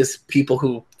 but we as people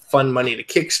who fund money to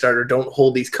Kickstarter don't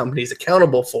hold these companies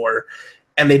accountable for,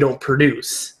 and they don't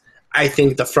produce. I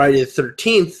think the Friday the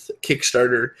 13th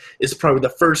Kickstarter is probably the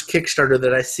first Kickstarter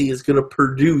that I see is going to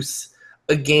produce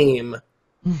a game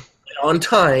on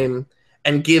time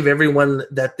and give everyone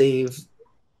that they've,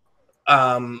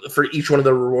 for each one of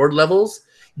the reward levels,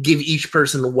 give each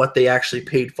person what they actually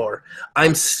paid for.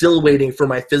 I'm still waiting for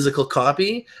my physical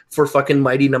copy for fucking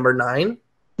Mighty Number 9.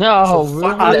 No, So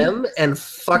fuck really? them and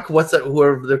fuck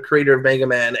whoever the creator of Mega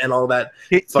Man and all that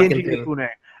fucking Kenji thing. Ifune.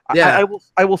 Yeah.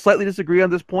 I will slightly disagree on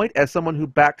this point as someone who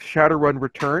backed Shadowrun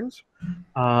Returns.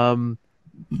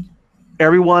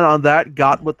 Everyone on that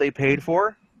got what they paid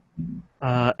for,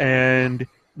 and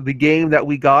the game that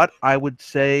we got, I would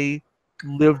say,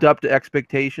 lived up to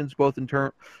expectations, both in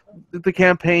terms the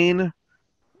campaign,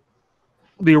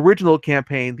 the original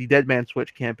campaign, the Dead Man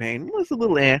Switch campaign was a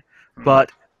little but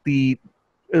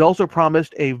it also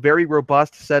promised a very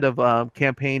robust set of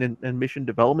campaign and mission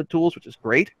development tools, which is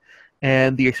great.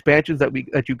 And the expansions that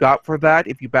you got for that,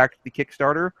 if you backed the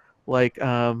Kickstarter, like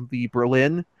the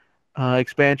Berlin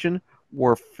expansion,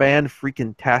 were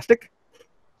fan-freaking-tastic.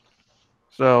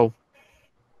 So,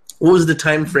 what was the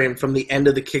time frame from the end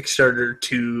of the Kickstarter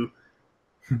to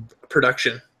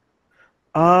production?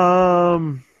 a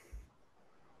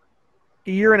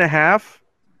year and a half.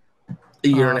 A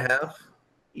year and a half?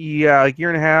 Yeah, a year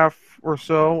and a half or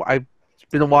so. It's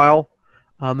been a while.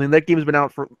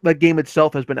 That game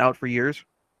itself has been out for years.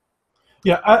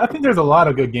 Yeah, I think there's a lot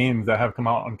of good games that have come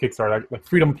out on Kickstarter, like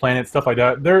Freedom Planet, stuff like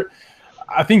that.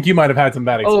 I think you might have had some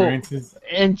bad experiences.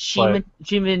 And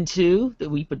G-Man 2, the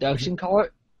Wii production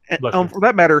card. And, for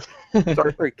that matter,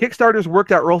 sorry, Kickstarters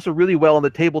worked out also really well in the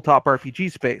tabletop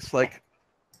RPG space. Like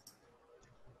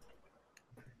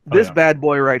this bad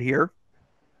boy right here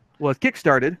was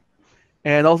kickstarted,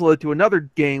 and also led to another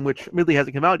game which really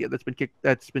hasn't come out yet. That's been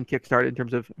kickstarted in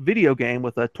terms of video game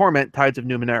with Torment: Tides of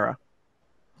Numenera.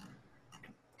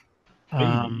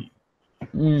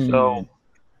 So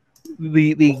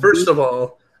the first of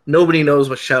all, nobody knows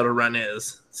what Shadowrun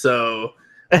is, so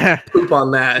poop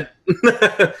on that.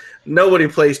 Nobody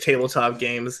plays tabletop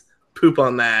games. Poop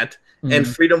on that. And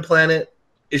Freedom Planet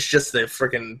is just a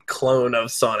freaking clone of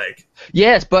Sonic.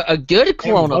 Yes, but a good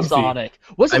clone of Bugsy. Sonic.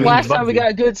 What's the last time we got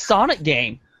a good Sonic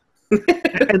game?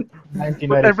 and for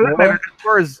that matter, as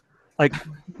far as like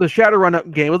the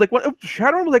Shadowrun game, it was like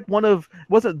Shadowrun was like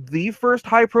wasn't the first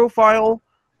high profile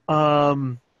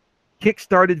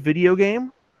kickstarted video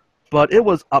game, but it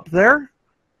was up there.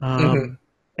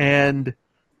 And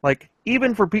like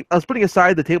even for people, I was putting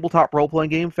aside the tabletop role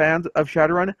playing game fans of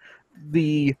Shadowrun,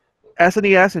 the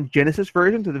SNES and Genesis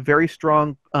versions have a very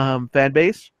strong fan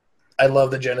base. I love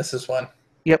the Genesis one.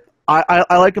 Yep,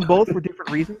 I like them both for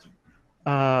different reasons,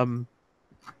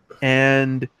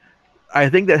 and I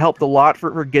think that helped a lot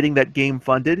for getting that game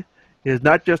funded. Is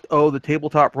not just the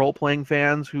tabletop role playing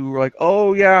fans who were like,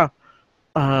 oh yeah,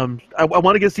 I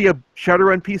want to see a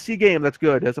Shadowrun PC game that's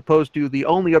good, as opposed to the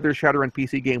only other Shadowrun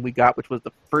PC game we got, which was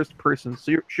the first-person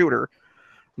shooter.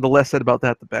 The less said about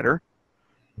that, the better.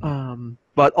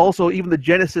 But also, even the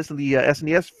Genesis and the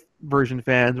SNES version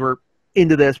fans were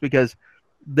into this because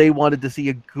they wanted to see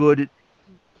a good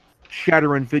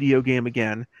Shadowrun video game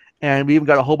again. And we even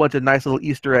got a whole bunch of nice little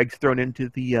Easter eggs thrown into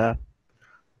the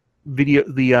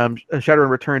Shadowrun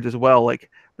Returns as well. Like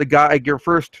your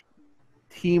first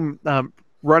team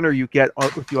runner you get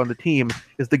with you on the team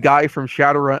is the guy from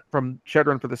Shadowrun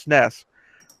for the SNES,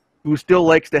 who still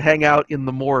likes to hang out in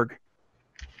the morgue.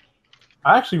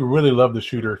 I actually really love the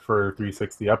shooter for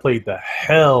 360. I played the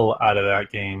hell out of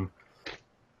that game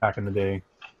back in the day.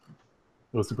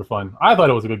 It was super fun. I thought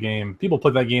it was a good game. People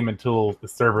played that game until the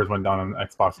servers went down on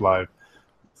Xbox Live.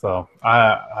 So,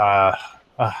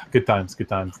 good times, good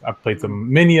times. I played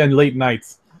some many and late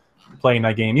nights playing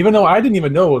that game, even though I didn't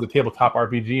even know it was a tabletop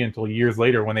RPG until years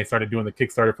later when they started doing the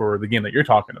Kickstarter for the game that you're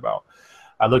talking about.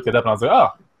 I looked it up and I was like,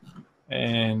 oh,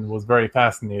 and was very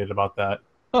fascinated about that.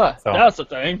 Huh, So- that's the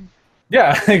thing.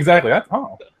 Yeah, exactly. Yeah,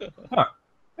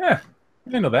 I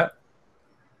didn't know that.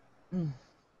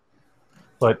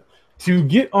 But to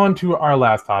get on to our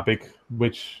last topic,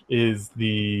 which is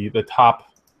the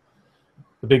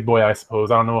big boy, I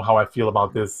suppose. I don't know how I feel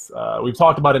about this. We've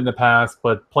talked about it in the past,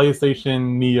 but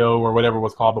PlayStation Neo, or whatever it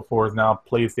was called before, is now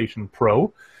PlayStation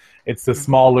Pro. It's the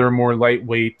smaller, more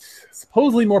lightweight,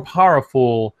 supposedly more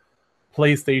powerful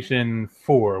PlayStation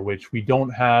 4, which we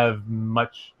don't have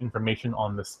much information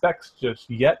on the specs just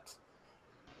yet.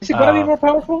 Is it going to be more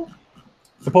powerful?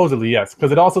 Supposedly, yes,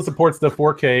 because it also supports the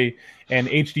 4K and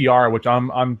HDR, which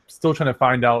I'm still trying to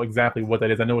find out exactly what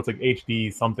that is. I know it's like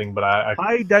HD something, but I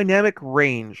High dynamic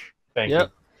range. thank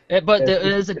Yep. you. But there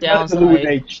is a It's not to do with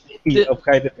downside. HD of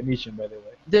high definition, by the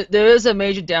way. There is a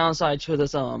major downside to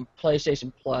this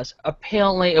PlayStation Plus.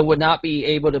 Apparently, it would not be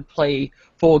able to play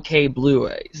 4K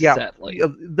Blu-rays. Yeah, Sadly.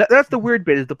 that's the weird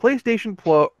bit. Is the PlayStation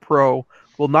Pro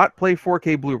will not play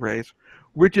 4K Blu-rays,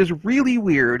 which is really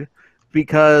weird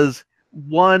because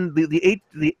one, the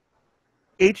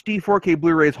HD 4K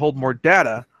Blu-rays hold more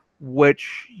data,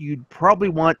 which you'd probably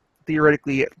want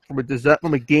theoretically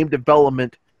from a game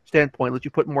development standpoint, let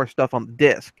you put more stuff on the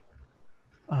disc,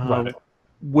 Right.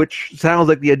 which sounds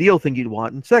like the ideal thing you'd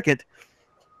want. And second,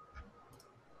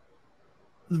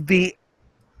 the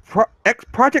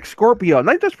Project Scorpio,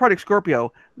 not just Project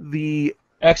Scorpio, the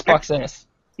Xbox S.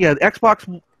 the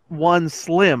Xbox One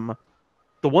Slim,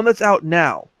 the one that's out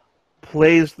now,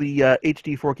 plays the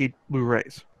HD 4K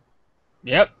Blu-rays.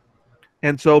 Yep.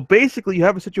 And so basically you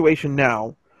have a situation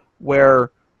now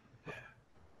where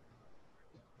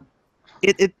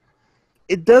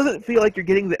it doesn't feel like you're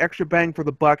getting the extra bang for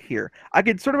the buck here. I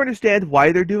can sort of understand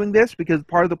why they're doing this, because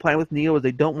part of the plan with Neo is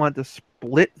they don't want to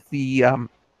split the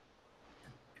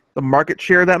market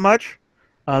share that much,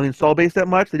 the install base that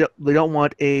much. They don't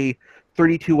want a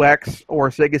 32X or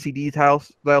Sega CD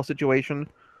style situation,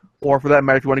 or for that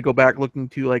matter, if you want to go back looking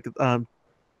to like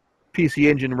PC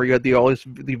Engine, where you had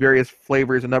the various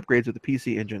flavors and upgrades of the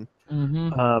PC Engine.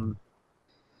 Mm-hmm.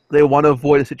 They want to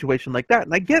avoid a situation like that,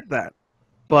 and I get that.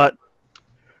 But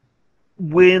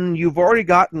when you've already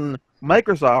gotten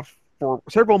Microsoft for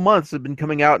several months have been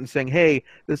coming out and saying, hey,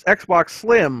 this Xbox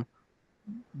Slim,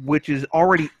 which is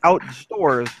already out in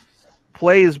stores,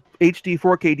 plays HD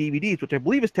 4K DVDs, which I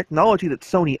believe is technology that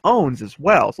Sony owns as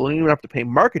well, so they don't even have to pay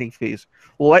marketing fees,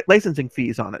 licensing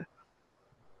fees on it.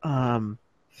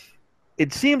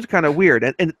 It seems kind of weird.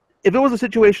 And if it was a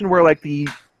situation where like the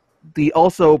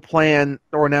also plan,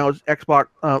 or now Xbox,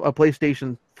 a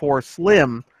PlayStation 4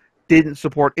 Slim didn't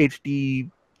support HD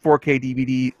 4K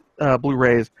DVD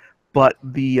Blu-rays, but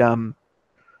the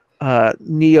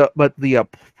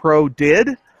Pro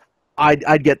did,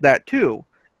 I'd get that too.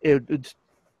 It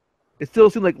still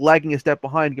seemed like lagging a step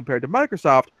behind compared to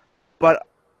Microsoft, but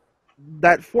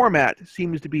that format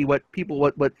seems to be what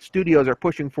studios are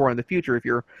pushing for in the future. If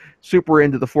you're super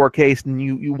into the 4K and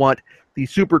you want the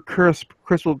super crisp,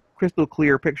 crystal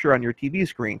clear picture on your TV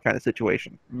screen kind of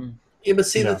situation. Yeah, but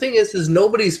see, the thing is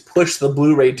nobody's pushed the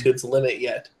Blu-ray to its limit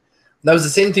yet. That was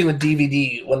the same thing with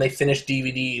DVD when they finished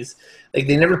DVDs. Like,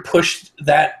 they never pushed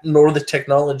that nor the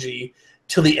technology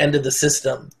till the end of the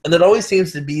system. And that always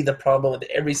seems to be the problem with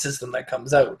every system that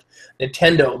comes out.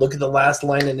 Nintendo, look at the last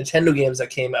line of Nintendo games that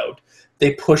came out.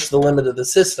 They pushed the limit of the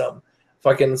system.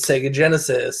 Fucking Sega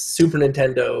Genesis, Super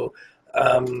Nintendo,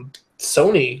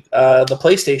 Sony, the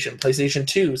PlayStation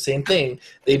 2, same thing.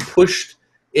 They pushed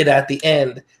it at the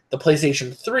end. The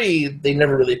PlayStation 3, they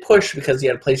never really pushed because you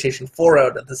had PlayStation 4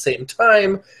 out at the same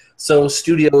time, so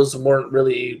studios weren't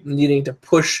really needing to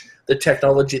push the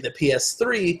technology of the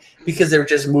PS3 because they were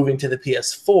just moving to the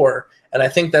PS4. And I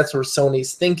think that's where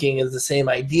Sony's thinking is the same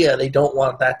idea. They don't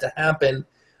want that to happen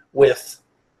with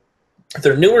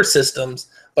their newer systems,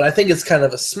 but I think it's kind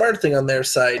of a smart thing on their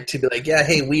side to be like, yeah,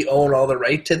 hey, we own all the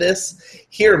right to this.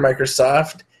 Here,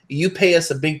 Microsoft, you pay us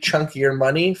a big chunk of your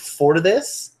money for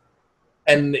this,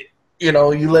 and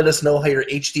you let us know how your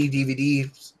HD DVD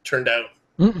turned out.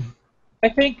 I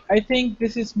think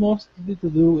this is mostly to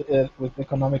do with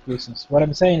economic reasons. What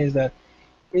I'm saying is that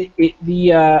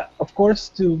of course,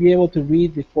 to be able to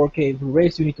read the 4K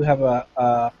Blu-rays, you need to have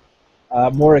a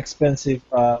more expensive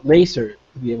laser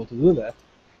to be able to do that.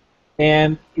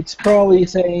 And it's probably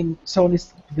saying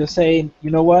Sony's just saying,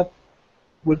 you know what,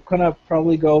 we're gonna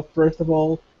probably go first of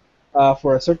all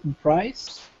for a certain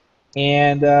price,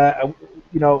 and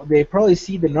they probably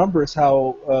see the numbers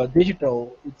how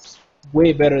digital it's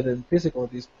way better than physical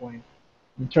at this point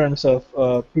in terms of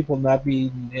people not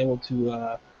being able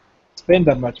to spend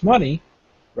that much money,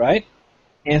 right?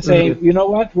 And saying, you know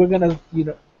what, we're gonna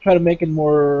try to make it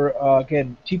more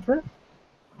again cheaper.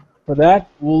 For that,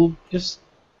 we'll just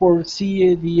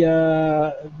foresee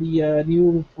the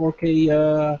new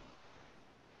 4K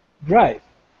drive,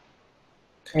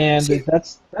 and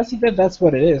that's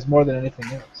what it is more than anything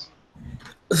else.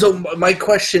 So my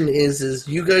question is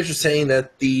you guys are saying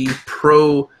that the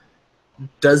Pro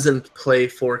doesn't play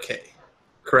 4K,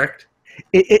 correct?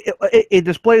 It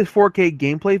displays 4K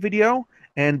gameplay video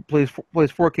and plays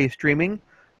 4K streaming,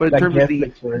 but in terms of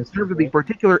the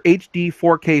particular HD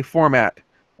 4K format,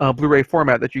 Blu-ray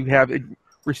format that you have,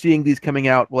 we're seeing these coming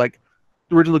out like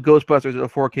original Ghostbusters is a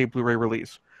 4K Blu-ray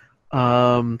release.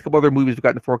 A couple other movies have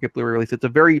gotten a 4K Blu-ray release. It's a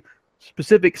very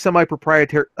specific,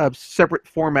 semi-proprietary, separate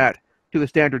format to the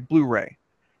standard Blu-ray.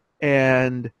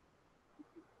 And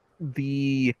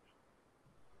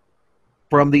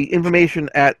from the information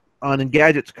on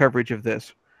Engadget's coverage of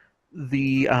this,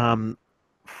 the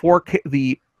 4K,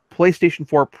 the PlayStation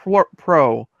 4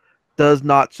 Pro does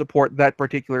not support that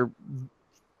particular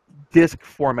disc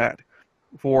format.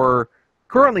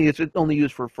 Currently, it's only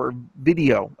used for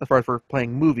video, as far as for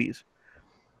playing movies.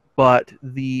 But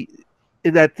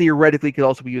that theoretically could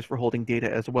also be used for holding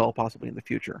data as well, possibly in the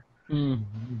future.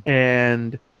 Mm-hmm.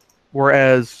 And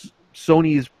whereas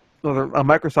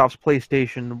Microsoft's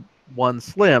PlayStation 1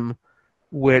 Slim,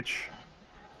 which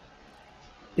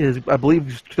is, I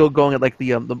believe, still going at like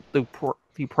the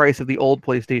price of the old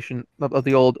PlayStation, of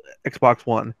the old Xbox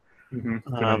One,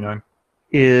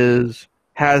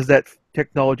 has that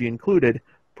technology included.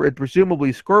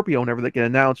 Presumably Scorpio, whenever they get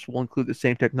announced, will include the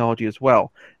same technology as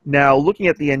well. Now, looking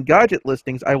at the Engadget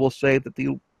listings, I will say that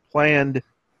the planned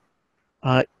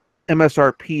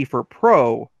MSRP for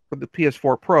the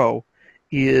PS4 Pro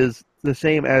is the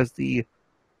same as the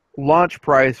launch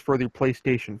price for the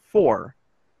PlayStation 4.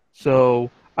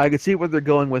 So I could see what they're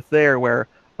going with there, where,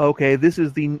 okay, this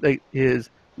is we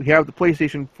have the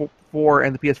PlayStation 4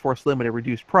 and the PS4 Slim at a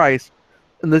reduced price,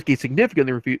 in this case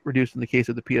significantly reduced in the case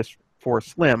of the PS4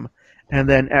 Slim, and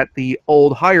then at the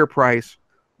old higher price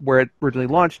where it originally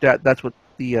launched at, that's what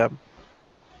the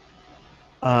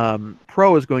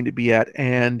Pro is going to be at.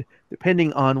 And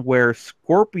depending on where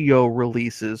Scorpio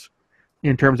releases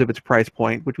in terms of its price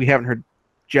point, which we haven't heard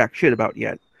jack shit about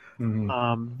yet,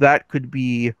 that could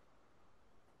be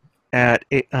at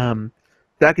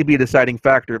that could be a deciding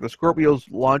factor. If the Scorpio's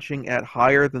launching at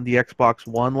higher than the Xbox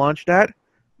One launched at,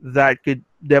 that could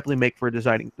definitely make for a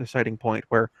deciding point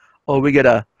where, we get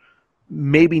a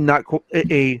maybe not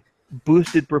a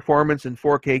boosted performance in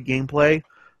 4K gameplay,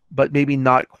 but maybe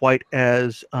not quite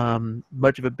as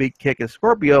much of a big kick as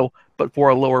Scorpio, but for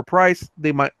a lower price,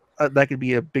 they might that could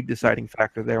be a big deciding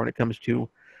factor there when it comes to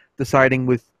deciding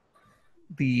with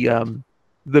the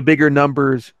bigger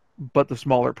numbers but the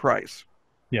smaller price.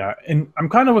 Yeah, and I'm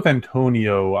kind of with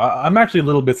Antonio. I'm actually a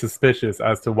little bit suspicious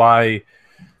as to why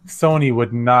Sony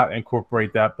would not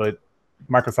incorporate that, but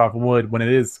Microsoft would, when it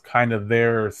is kind of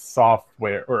their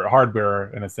software or hardware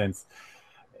in a sense.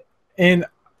 And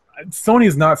Sony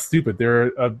is not stupid. They're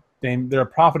a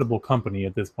profitable company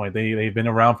at this point. They've been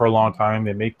around for a long time.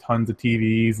 They make tons of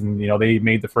TVs, and they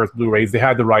made the first Blu-rays. They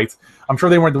had the rights. I'm sure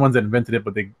they weren't the ones that invented it,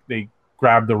 but they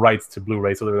grabbed the rights to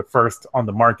Blu-ray, so they're the first on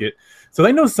the market. So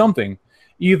they know something.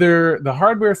 Either the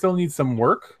hardware still needs some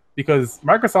work, because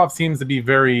Microsoft seems to be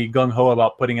very gung-ho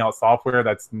about putting out software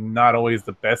that's not always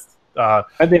the best. By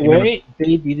the way,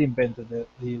 they did invent the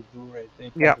Blu-ray. They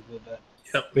patented that.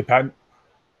 Yep. They patent.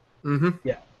 Mm-hmm.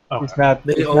 Yeah. Oh, it's not.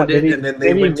 They it's owned not, it, and then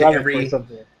they went to every.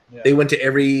 Yeah. They went to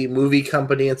every movie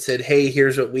company and said, "Hey,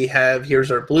 here's what we have. Here's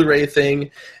our Blu-ray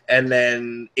thing." And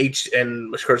then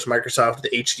and of course Microsoft, the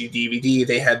HD DVD,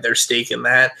 they had their stake in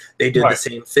that. They did the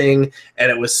same thing, and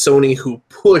it was Sony who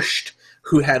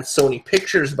had Sony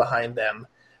Pictures behind them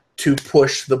to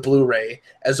push the Blu-ray,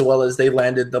 as well as they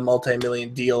landed the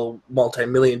multi-million deal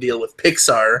with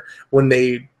Pixar when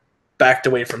they backed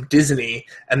away from Disney,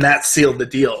 and that sealed the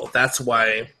deal. That's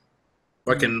why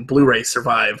fucking Blu-ray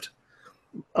survived.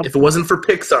 If it wasn't for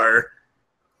Pixar,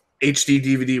 HD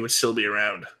DVD would still be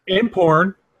around. In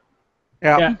porn.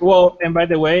 Yeah. Well, and by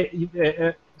the way,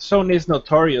 Sony is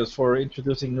notorious for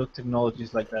introducing new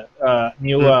technologies like that,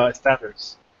 new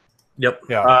standards. Yep.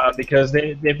 Yeah. Because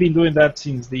they've been doing that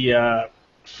since the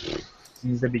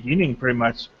beginning, pretty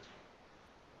much.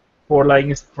 For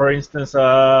instance,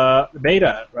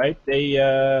 Beta, right?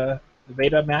 The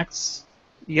Beta Max.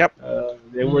 Yep.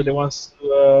 They were the ones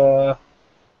who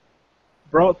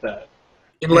brought that.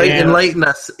 Enlighten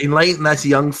us,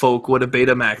 young folk, what a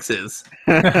Betamax is.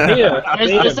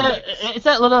 It's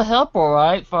that little helper,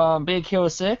 right, from Big Hero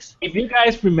 6? If you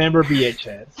guys remember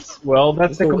VHS, well,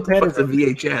 that's the competitor. What's a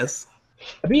VHS?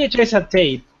 A VHS had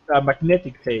tape, a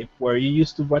magnetic tape, where you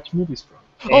used to watch movies from.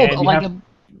 Oh,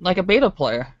 like a beta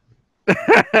player.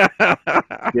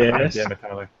 Yes. Yeah,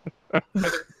 totally.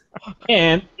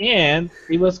 And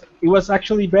it was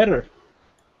actually better.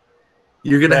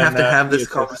 You're going to have this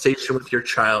conversation with your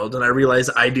child, and I realize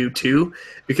I do too,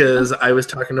 because I was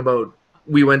talking about,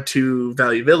 we went to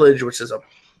Value Village, which is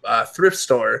a thrift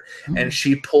store, and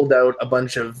she pulled out a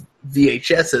bunch of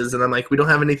VHSs, and I'm like, we don't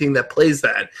have anything that plays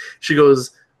that. She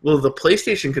goes, well, the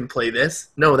PlayStation can play this.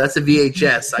 No, that's a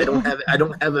VHS. I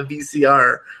don't have a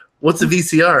VCR. What's a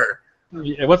VCR?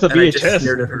 Yeah, what's a And I just VHS?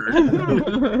 stared at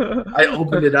her. I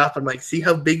opened it up. I'm like, see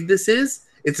how big this is?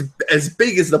 It's as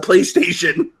big as the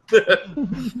PlayStation.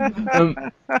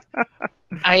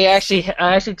 I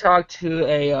actually talked to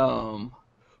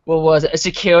a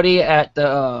security at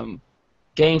the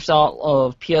GameStop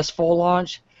of PS4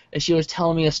 launch, and she was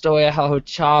telling me a story of how her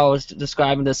child was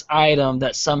describing this item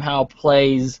that somehow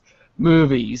plays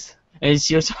movies, and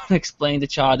she was trying to explain to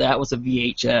the child that was a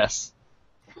VHS.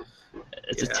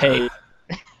 It's a tape.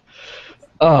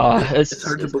 It's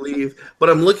hard to believe. But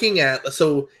I'm looking at,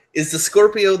 so is the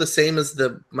Scorpio the same as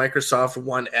the Microsoft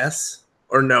One S?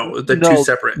 Or no, they're No. two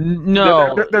separate.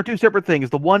 No. They're two separate things.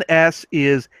 The One S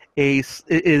is the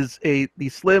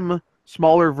slim,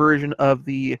 smaller version of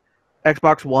the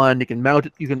Xbox One. You can mount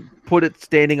it. You can put it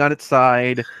standing on its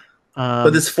side.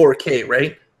 But it's 4K,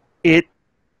 right? It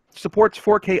supports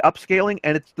 4K upscaling,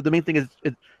 and the main thing is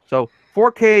so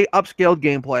 4K upscaled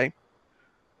gameplay.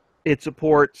 It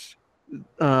supports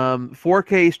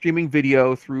 4K streaming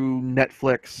video through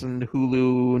Netflix and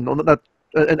Hulu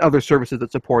and other services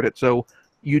that support it. So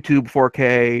YouTube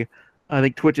 4K. I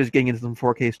think Twitch is getting into some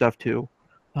 4K stuff too.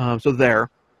 So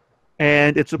there.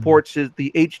 And it supports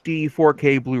the HD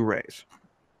 4K Blu-rays.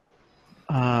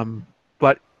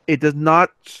 But it does not.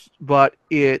 But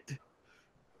it,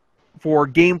 for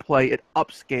gameplay, it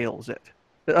upscales it.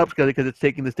 It upscales it because it's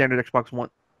taking the standard Xbox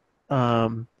One.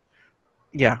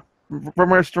 Yeah. From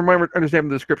my understanding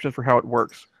the description for how it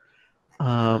works. It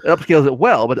upscales it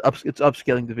well, but it's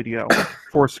upscaling the video.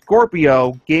 For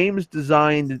Scorpio, games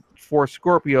designed for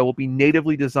Scorpio will be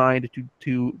natively designed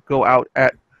to go out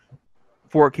at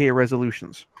 4K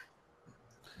resolutions.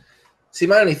 See,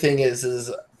 my only thing is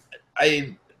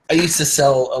I used to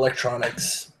sell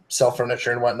electronics, sell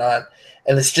furniture and whatnot,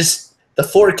 and it's just the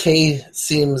 4K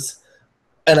seems,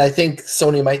 and I think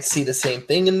Sony might see the same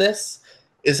thing in this,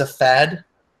 is a fad,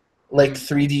 like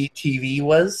 3D TV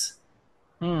was.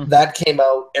 That came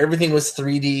out, everything was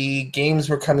 3D, games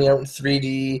were coming out in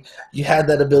 3D, you had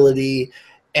that ability,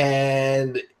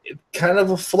 and it kind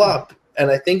of a flop. And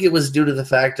I think it was due to the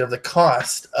fact of the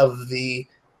cost of the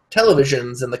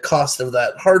televisions and the cost of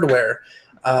that hardware.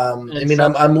 I mean,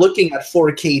 I'm looking at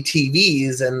 4K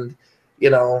TVs, and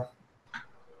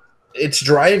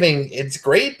it's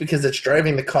great because it's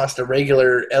driving the cost of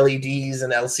regular LEDs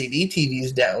and LCD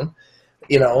TVs down.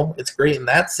 It's great in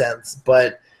that sense,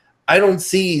 but I don't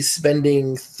see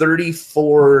spending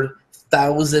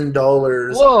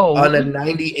 $34,000 on a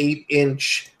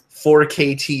 98-inch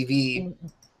 4K TV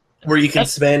where you can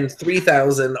spend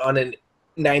 $3,000 on a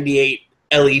 98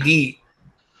 LED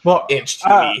inch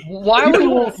TV. Why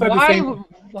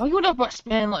would I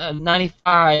spend like a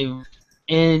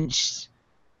 95-inch?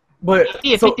 But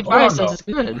 55 cents is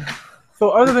good.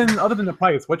 So other than the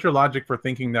price, what's your logic for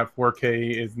thinking that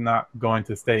 4K is not going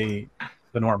to stay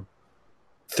the norm?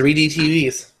 3D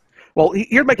TVs. Well,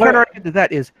 here's my counter argument to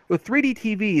that is, with 3D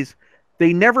TVs,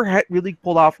 they never had really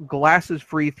pulled off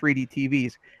glasses-free 3D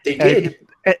TVs. They did.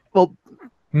 They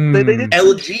did.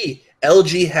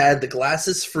 LG had the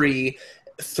glasses-free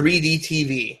 3D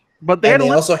TV, but they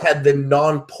also had the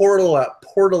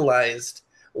non-portalized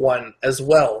one as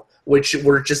well, which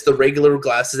were just the regular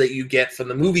glasses that you get from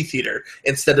the movie theater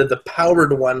instead of the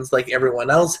powered ones like everyone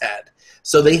else had.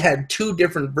 So they had two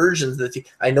different versions.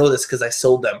 I know this because I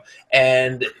sold them,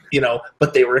 and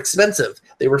but they were expensive.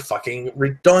 They were fucking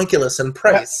ridiculous in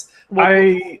price.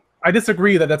 I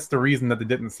disagree that that's the reason that they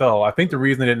didn't sell. I think the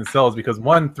reason they didn't sell is because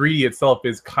 3D itself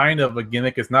is kind of a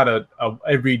gimmick. It's not a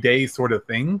everyday sort of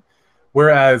thing,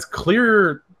 whereas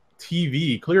clear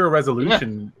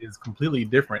resolution is completely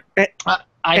different.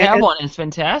 I have one. It's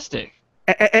fantastic.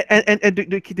 And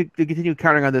to continue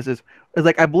countering on this is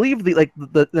like, I believe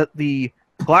the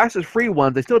glasses free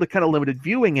ones, they still had a kind of limited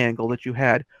viewing angle that you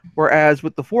had, whereas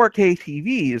with the 4K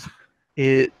TVs,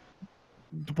 to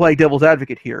play devil's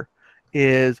advocate here,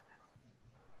 is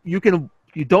you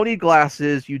don't need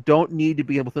glasses, you don't need to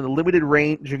be within a limited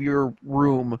range of your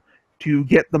room to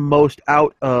get the most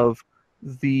out of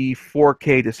the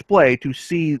 4K display to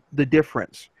see the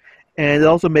difference. And it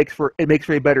also makes for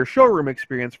a better showroom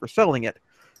experience for selling it.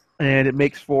 And it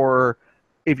makes for,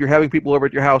 if you're having people over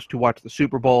at your house to watch the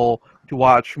Super Bowl, to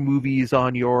watch movies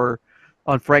on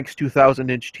Frank's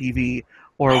 2,000-inch TV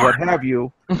or what have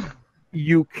you,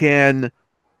 you can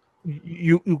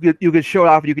show it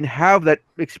off. You can have that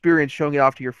experience showing it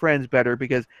off to your friends better,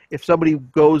 because if somebody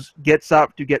gets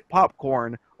up to get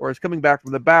popcorn or is coming back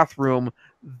from the bathroom,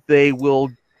 they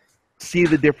will see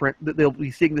the different. They'll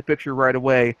be seeing the picture right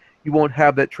away. You won't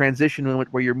have that transition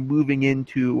moment where you're moving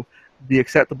into the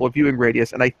acceptable viewing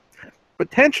radius. And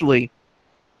potentially,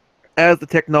 as the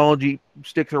technology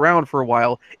sticks around for a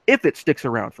while, if it sticks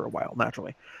around for a while,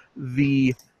 naturally,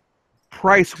 the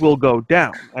price will go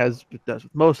down, as it does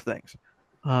with most things.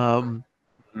 Yeah.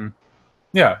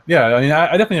 I mean,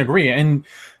 I definitely agree. And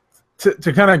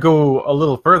to kind of go a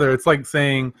little further, it's like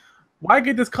saying, why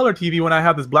get this color TV when I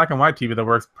have this black and white TV that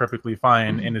works perfectly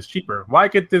fine and is cheaper? Why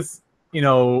get this,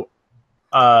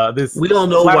 this... We don't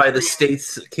know flat why the screen-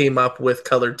 states came up with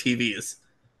colored TVs.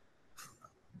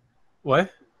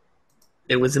 What?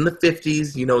 It was in the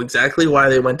 50s. You know exactly why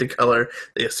they went to color.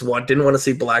 They just didn't want to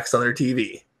see blacks on their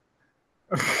TV.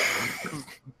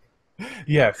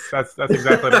 Yes, that's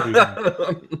exactly the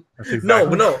reason. That's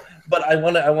exactly. No, but I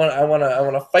want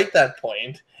to fight that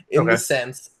point in the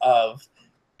sense of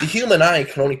the human eye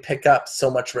can only pick up so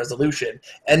much resolution,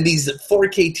 and these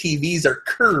 4K TVs are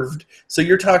curved. So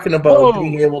you're talking about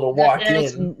being able to walk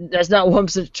in. That's not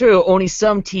 100% true. Only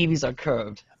some TVs are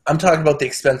curved. I'm talking about the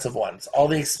expensive ones. All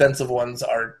the expensive ones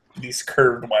are these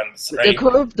curved ones, right?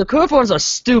 The curved ones are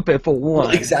stupid for one.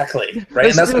 Well, exactly, right?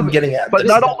 And that's what I'm getting at. But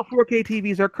not all the 4K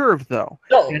TVs are curved, though.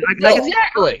 No,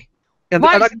 Exactly. And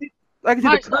I can see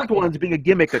the curved ones being a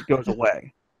gimmick that goes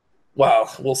away.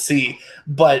 Well, we'll see.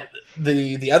 But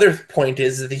the other point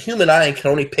is that the human eye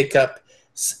can only pick up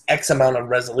X amount of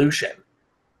resolution.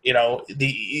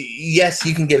 Yes,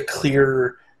 you can get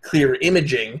clear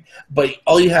imaging, but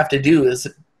all you have to do is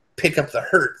pick up the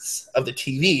hertz of the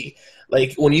TV.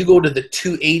 Like when you go to the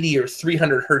 280 or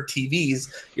 300 hertz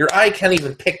TVs, your eye can't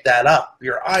even pick that up.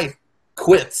 Your eye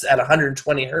quits at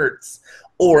 120 hertz.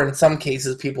 Or in some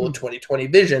cases, people with 20/20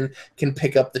 vision can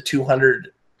pick up the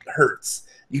 200 hertz.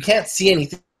 You can't see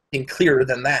anything clearer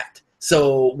than that.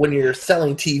 So when you're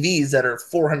selling TVs that are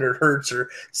 400 hertz or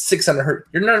 600 hertz,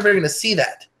 you're never going to see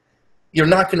that. You're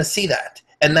not going to see that.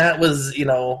 And that was,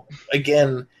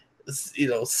 again,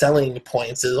 selling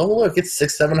points is, look, it's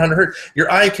 600-700 hertz. Your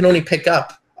eye can only pick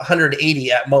up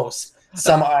 180 at most.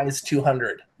 Some eyes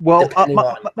 200. Well,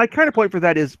 my counterpoint for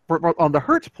that is, on the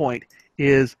hertz point,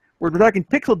 is we're talking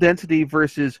pixel density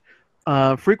versus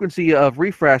frequency of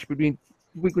refresh between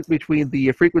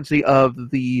the frequency of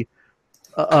the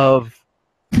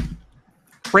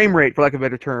frame rate, for lack of a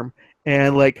better term,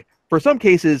 and like for some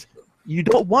cases you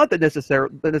don't want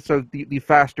the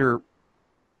faster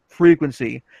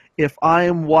frequency. If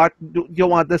I'm you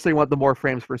don't necessarily want the more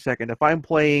frames per second. If I'm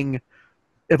watching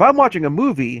a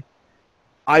movie,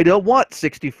 I don't want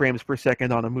 60 frames per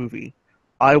second on a movie.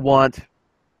 I want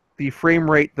the frame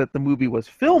rate that the movie was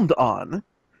filmed on,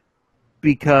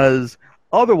 because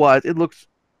otherwise it looks,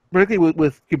 particularly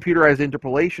with computerized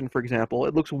interpolation, for example,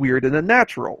 it looks weird and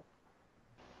unnatural.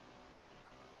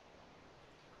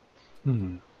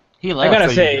 I gotta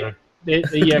say,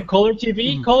 the color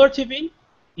TV,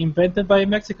 invented by a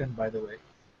Mexican, by the way.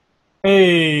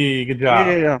 Hey, good job.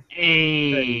 Yeah.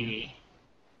 Hey.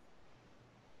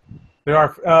 There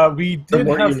are. We did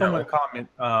have someone comment.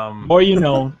 More you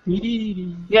know.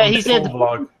 Yeah, he said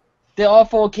vlog. they're all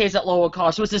 4Ks at lower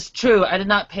cost, which is true. I did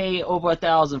not pay over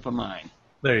 $1,000 for mine.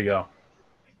 There you go.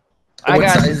 What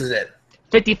size is it?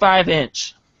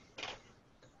 55-inch.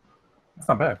 That's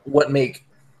not bad. What make?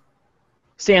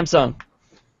 Samsung.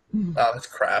 Oh, that's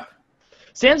crap.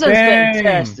 Samsung's Dang.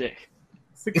 fantastic.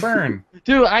 Sick burn.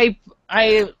 Dude,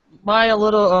 my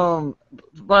little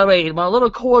by the way, my little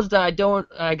cords that I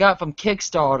got from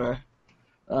Kickstarter.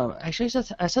 Actually,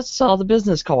 I just saw the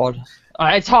business card.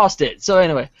 I tossed it. So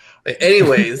anyway.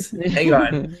 Anyways, hang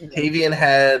on. Tavian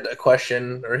had a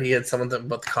question, or he had something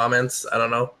about the comments. I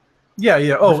don't know.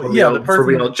 Yeah. Oh, yeah. The Before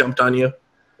we person all jumped on you.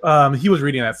 he was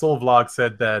reading that. Soul Vlog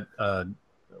said that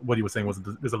what he was saying was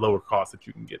there's a lower cost that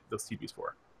you can get those TVs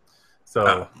for.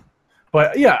 So,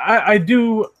 but yeah, I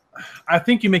do. I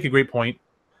think you make a great point.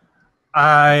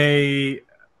 However,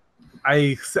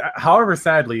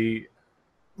 sadly,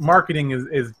 marketing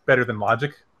is better than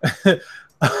logic.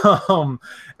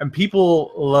 And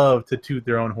people love to toot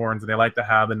their own horns, and they like to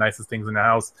have the nicest things in the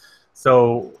house.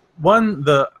 So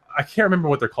I can't remember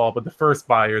what they're called, but the first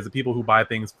buyers, the people who buy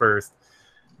things first,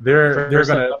 they're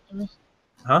gonna,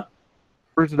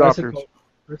 First adopters.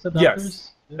 First adopters?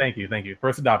 Yes. Thank you.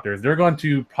 First adopters. They're going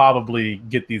to probably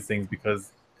get these things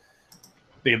because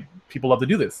people love to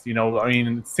do this. I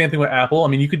mean, same thing with Apple. I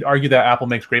mean, you could argue that Apple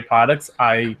makes great products.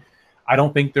 I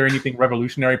don't think they're anything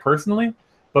revolutionary personally,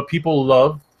 but people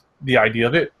love the idea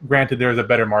of it. Granted, there's a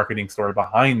better marketing story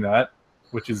behind that,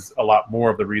 which is a lot more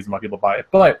of the reason why people buy it.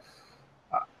 But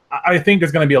I think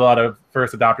there's going to be a lot of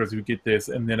first adopters who get this,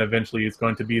 and then eventually it's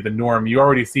going to be the norm. You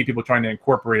already see people trying to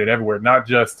incorporate it everywhere, not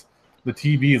just the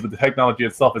TVs, but the technology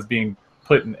itself is being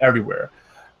put in everywhere.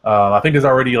 I think there's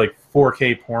already like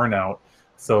 4K porn out.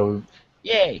 So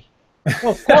Yay!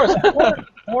 Well, of course,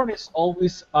 porn is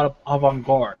always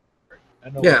avant-garde. I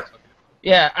know Yeah. what I'm talking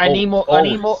Yeah, I need more. I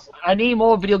need more. Always. I need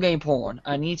more video game porn.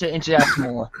 I need to interact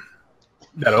more.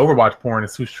 That Overwatch porn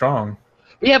is too strong.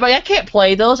 Yeah, but I can't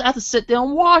play those. I have to sit there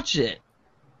and watch it.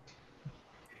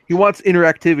 He wants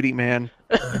interactivity, man.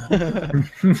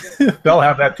 They'll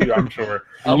have that too, I'm sure.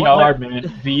 VR, man,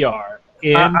 VR,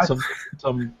 and I-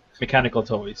 some mechanical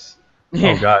toys.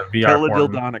 Oh god, VR porn.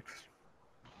 Teledildonics.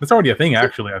 That's already a thing,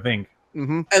 actually. I think.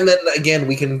 Mm-hmm. And then again,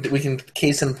 we can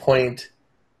case in point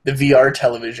the VR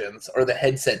televisions or the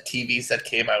headset TVs that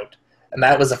came out, and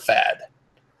that was a fad.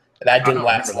 That didn't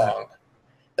last long.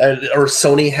 Or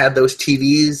Sony had those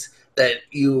TVs that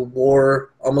you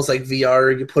wore almost like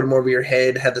VR. You put them over your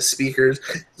head, had the speakers.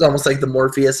 It's almost like the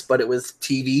Morpheus, but it was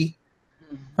TV.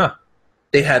 Huh.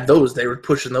 They had those. They were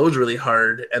pushing those really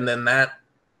hard, and then that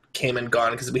came and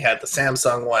gone because we had the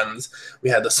Samsung ones, we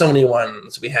had the Sony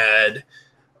ones, we had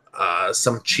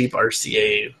some cheap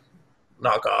RCA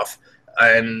knockoff,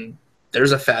 and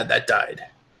there's a fad that died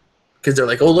because they're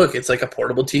like, oh look, it's like a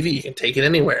portable TV, you can take it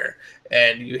anywhere,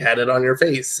 and you had it on your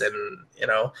face, and it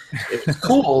was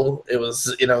cool. It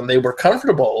was they were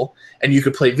comfortable, and you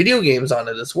could play video games on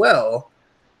it as well.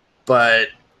 But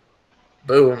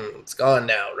boom, it's gone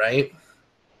now, right?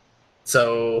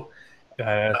 So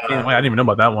I didn't even know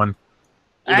about that one.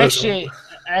 Actually,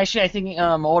 I think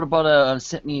older brother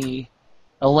sent me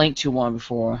a link to one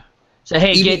before. So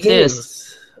hey, EB get Games.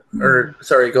 this. Or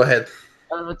sorry, go ahead.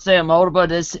 Let's say my older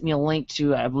brother sent me a link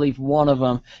to, I believe, one of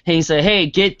them. He said, "Hey,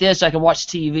 get this. I can watch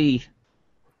TV."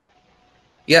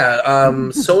 Yeah,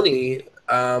 Sony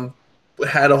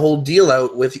had a whole deal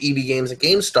out with EB Games at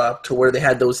GameStop to where they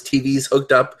had those TVs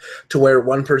hooked up to where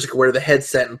one person could wear the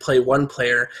headset and play one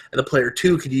player, and the player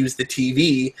two could use the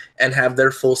TV and have their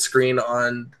full screen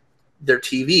on their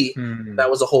TV.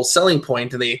 That was a whole selling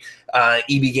point, and they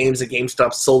EB Games at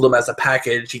GameStop sold them as a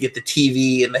package. You get the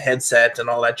TV and the headset and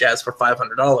all that jazz for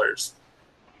 $500.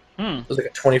 It was like a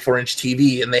 24-inch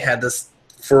TV, and they had this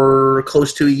for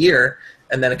close to a year,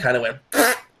 and then it kind of went,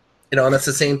 and that's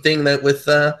the same thing that with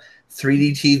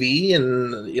 3D TV,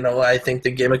 and I think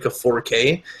the gimmick of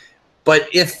 4K. But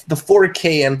if the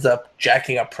 4K ends up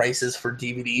jacking up prices for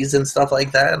DVDs and stuff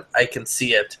like that, I can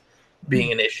see it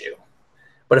being an issue.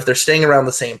 But if they're staying around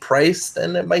the same price,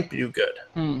 then it might do good.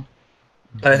 And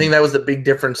I think that was the big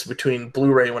difference between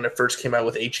Blu-ray when it first came out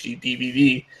with HD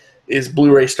DVD, is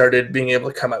Blu-ray started being able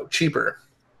to come out cheaper.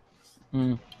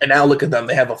 And now look at them;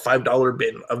 they have a $5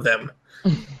 bin of them.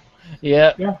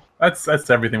 Yeah. That's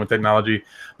everything with technology.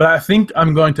 But I think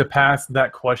I'm going to pass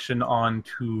that question on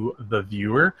to the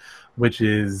viewer, which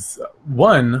is,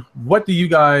 one, what do you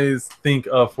guys think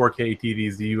of 4K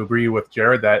TVs? Do you agree with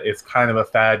Jared that it's kind of a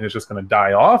fad and it's just going to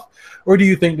die off? Or do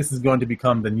you think this is going to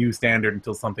become the new standard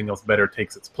until something else better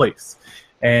takes its place?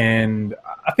 And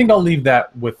I think I'll leave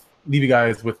you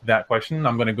guys with that question.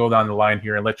 I'm going to go down the line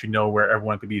here and let you know where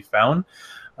everyone could be found.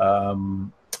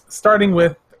 Starting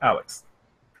with Alex.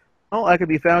 Well, I can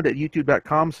be found at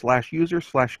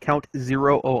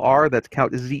youtube.com/user/count0or. That's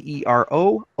count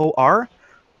ZEROOR.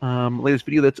 Latest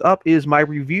video that's up is my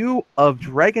review of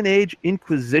Dragon Age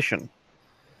Inquisition.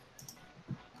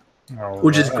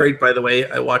 Which is great, by the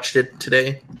way. I watched it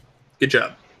today. Good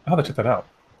job. I'll have to check that out.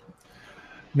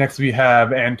 Next we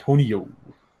have Antonio.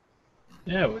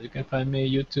 Yeah, well, you can find me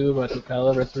on YouTube at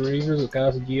Ocado Retro Reviews,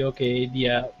 Ocado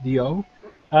GOKADIO,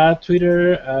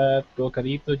 Twitter at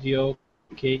Gokadito,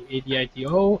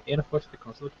 GOKADITO, and of course the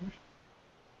console commercial.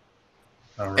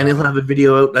 And he'll have a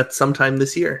video out at sometime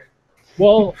this year.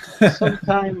 Well,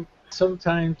 sometime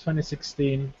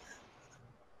 2016,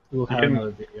 we'll have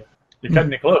another video. You're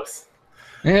cutting it close.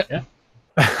 Yeah. And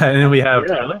then we have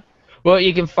Tyler. Well,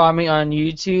 you can find me on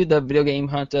YouTube, the Video Game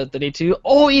Hunter 32,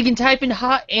 or you can type in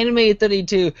Hot Anime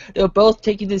 32. They'll both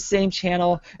take you to the same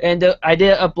channel, and I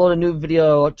did upload a new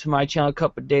video to my channel a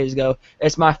couple of days ago.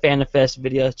 It's my FanFest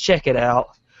video. Check it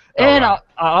out. And I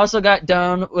also got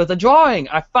done with a drawing.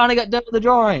 I finally got done with the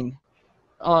drawing.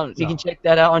 You can check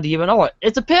that out on Even Art.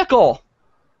 It's a pickle.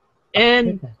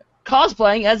 And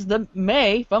cosplaying as the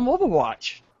May from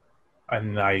Overwatch.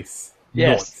 Nice.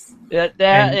 Yes.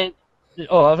 Nice. I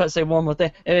was about to say one more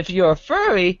thing. And if you're a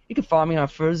furry, you can follow me on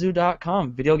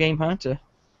furzu.com, Video Game Hunter.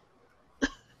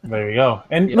 There you go.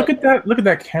 And look at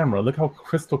that camera. Look how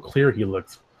crystal clear he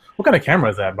looks. What kind of camera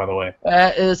is that, by the way?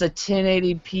 That is a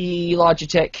 1080p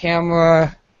Logitech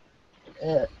camera.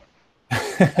 I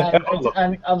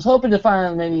was hoping to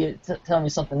find maybe tell me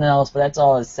something else, but that's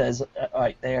all it says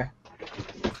right there.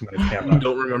 Nice camera.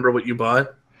 Don't remember what you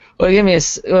bought? Well, give me a.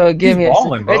 It's a bro.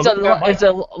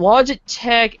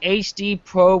 Logitech HD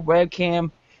Pro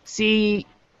webcam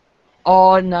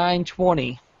all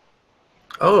 920.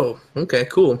 Oh, okay,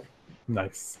 cool.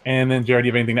 Nice. And then, Jared, do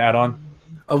you have anything to add on?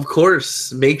 Of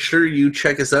course, make sure you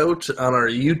check us out on our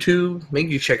YouTube. Make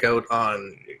sure you check out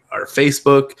on our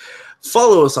Facebook.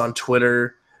 Follow us on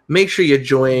Twitter. Make sure you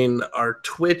join our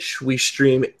Twitch. We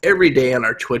stream every day on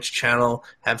our Twitch channel.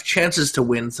 Have chances to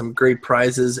win some great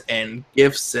prizes and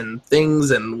gifts and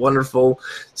things and wonderful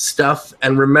stuff.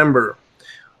 And remember,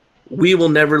 we will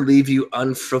never leave you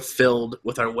unfulfilled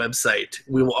with our website.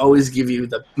 We will always give you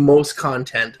the most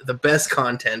content, the best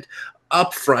content,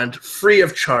 upfront, free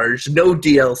of charge, no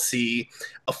DLC,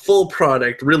 a full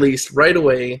product released right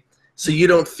away so you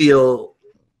don't feel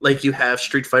like you have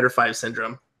Street Fighter V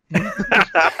syndrome.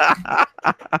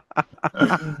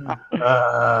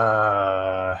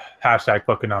 Hashtag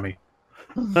Pokonami.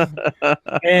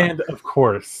 And of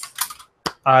course,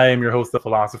 I am your host, The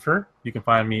Philosopher. You can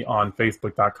find me on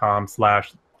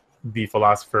Facebook.com/The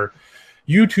Philosopher,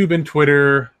 YouTube and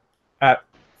Twitter at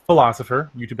Philosopher,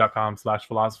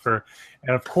 YouTube.com/Philosopher,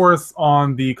 and of course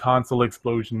on the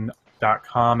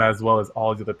ConsoleExplosion.com, as well as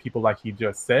all the other people like he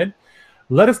just said.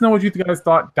 Let us know what you guys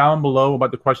thought down below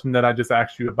about the question that I just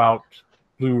asked you about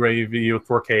Blu-ray, video,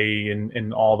 4K,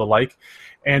 and all the like.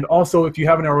 And also, if you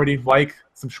haven't already, like,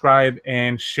 subscribe,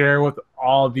 and share with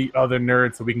all the other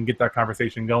nerds so we can get that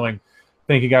conversation going.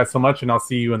 Thank you guys so much, and I'll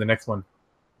see you in the next one.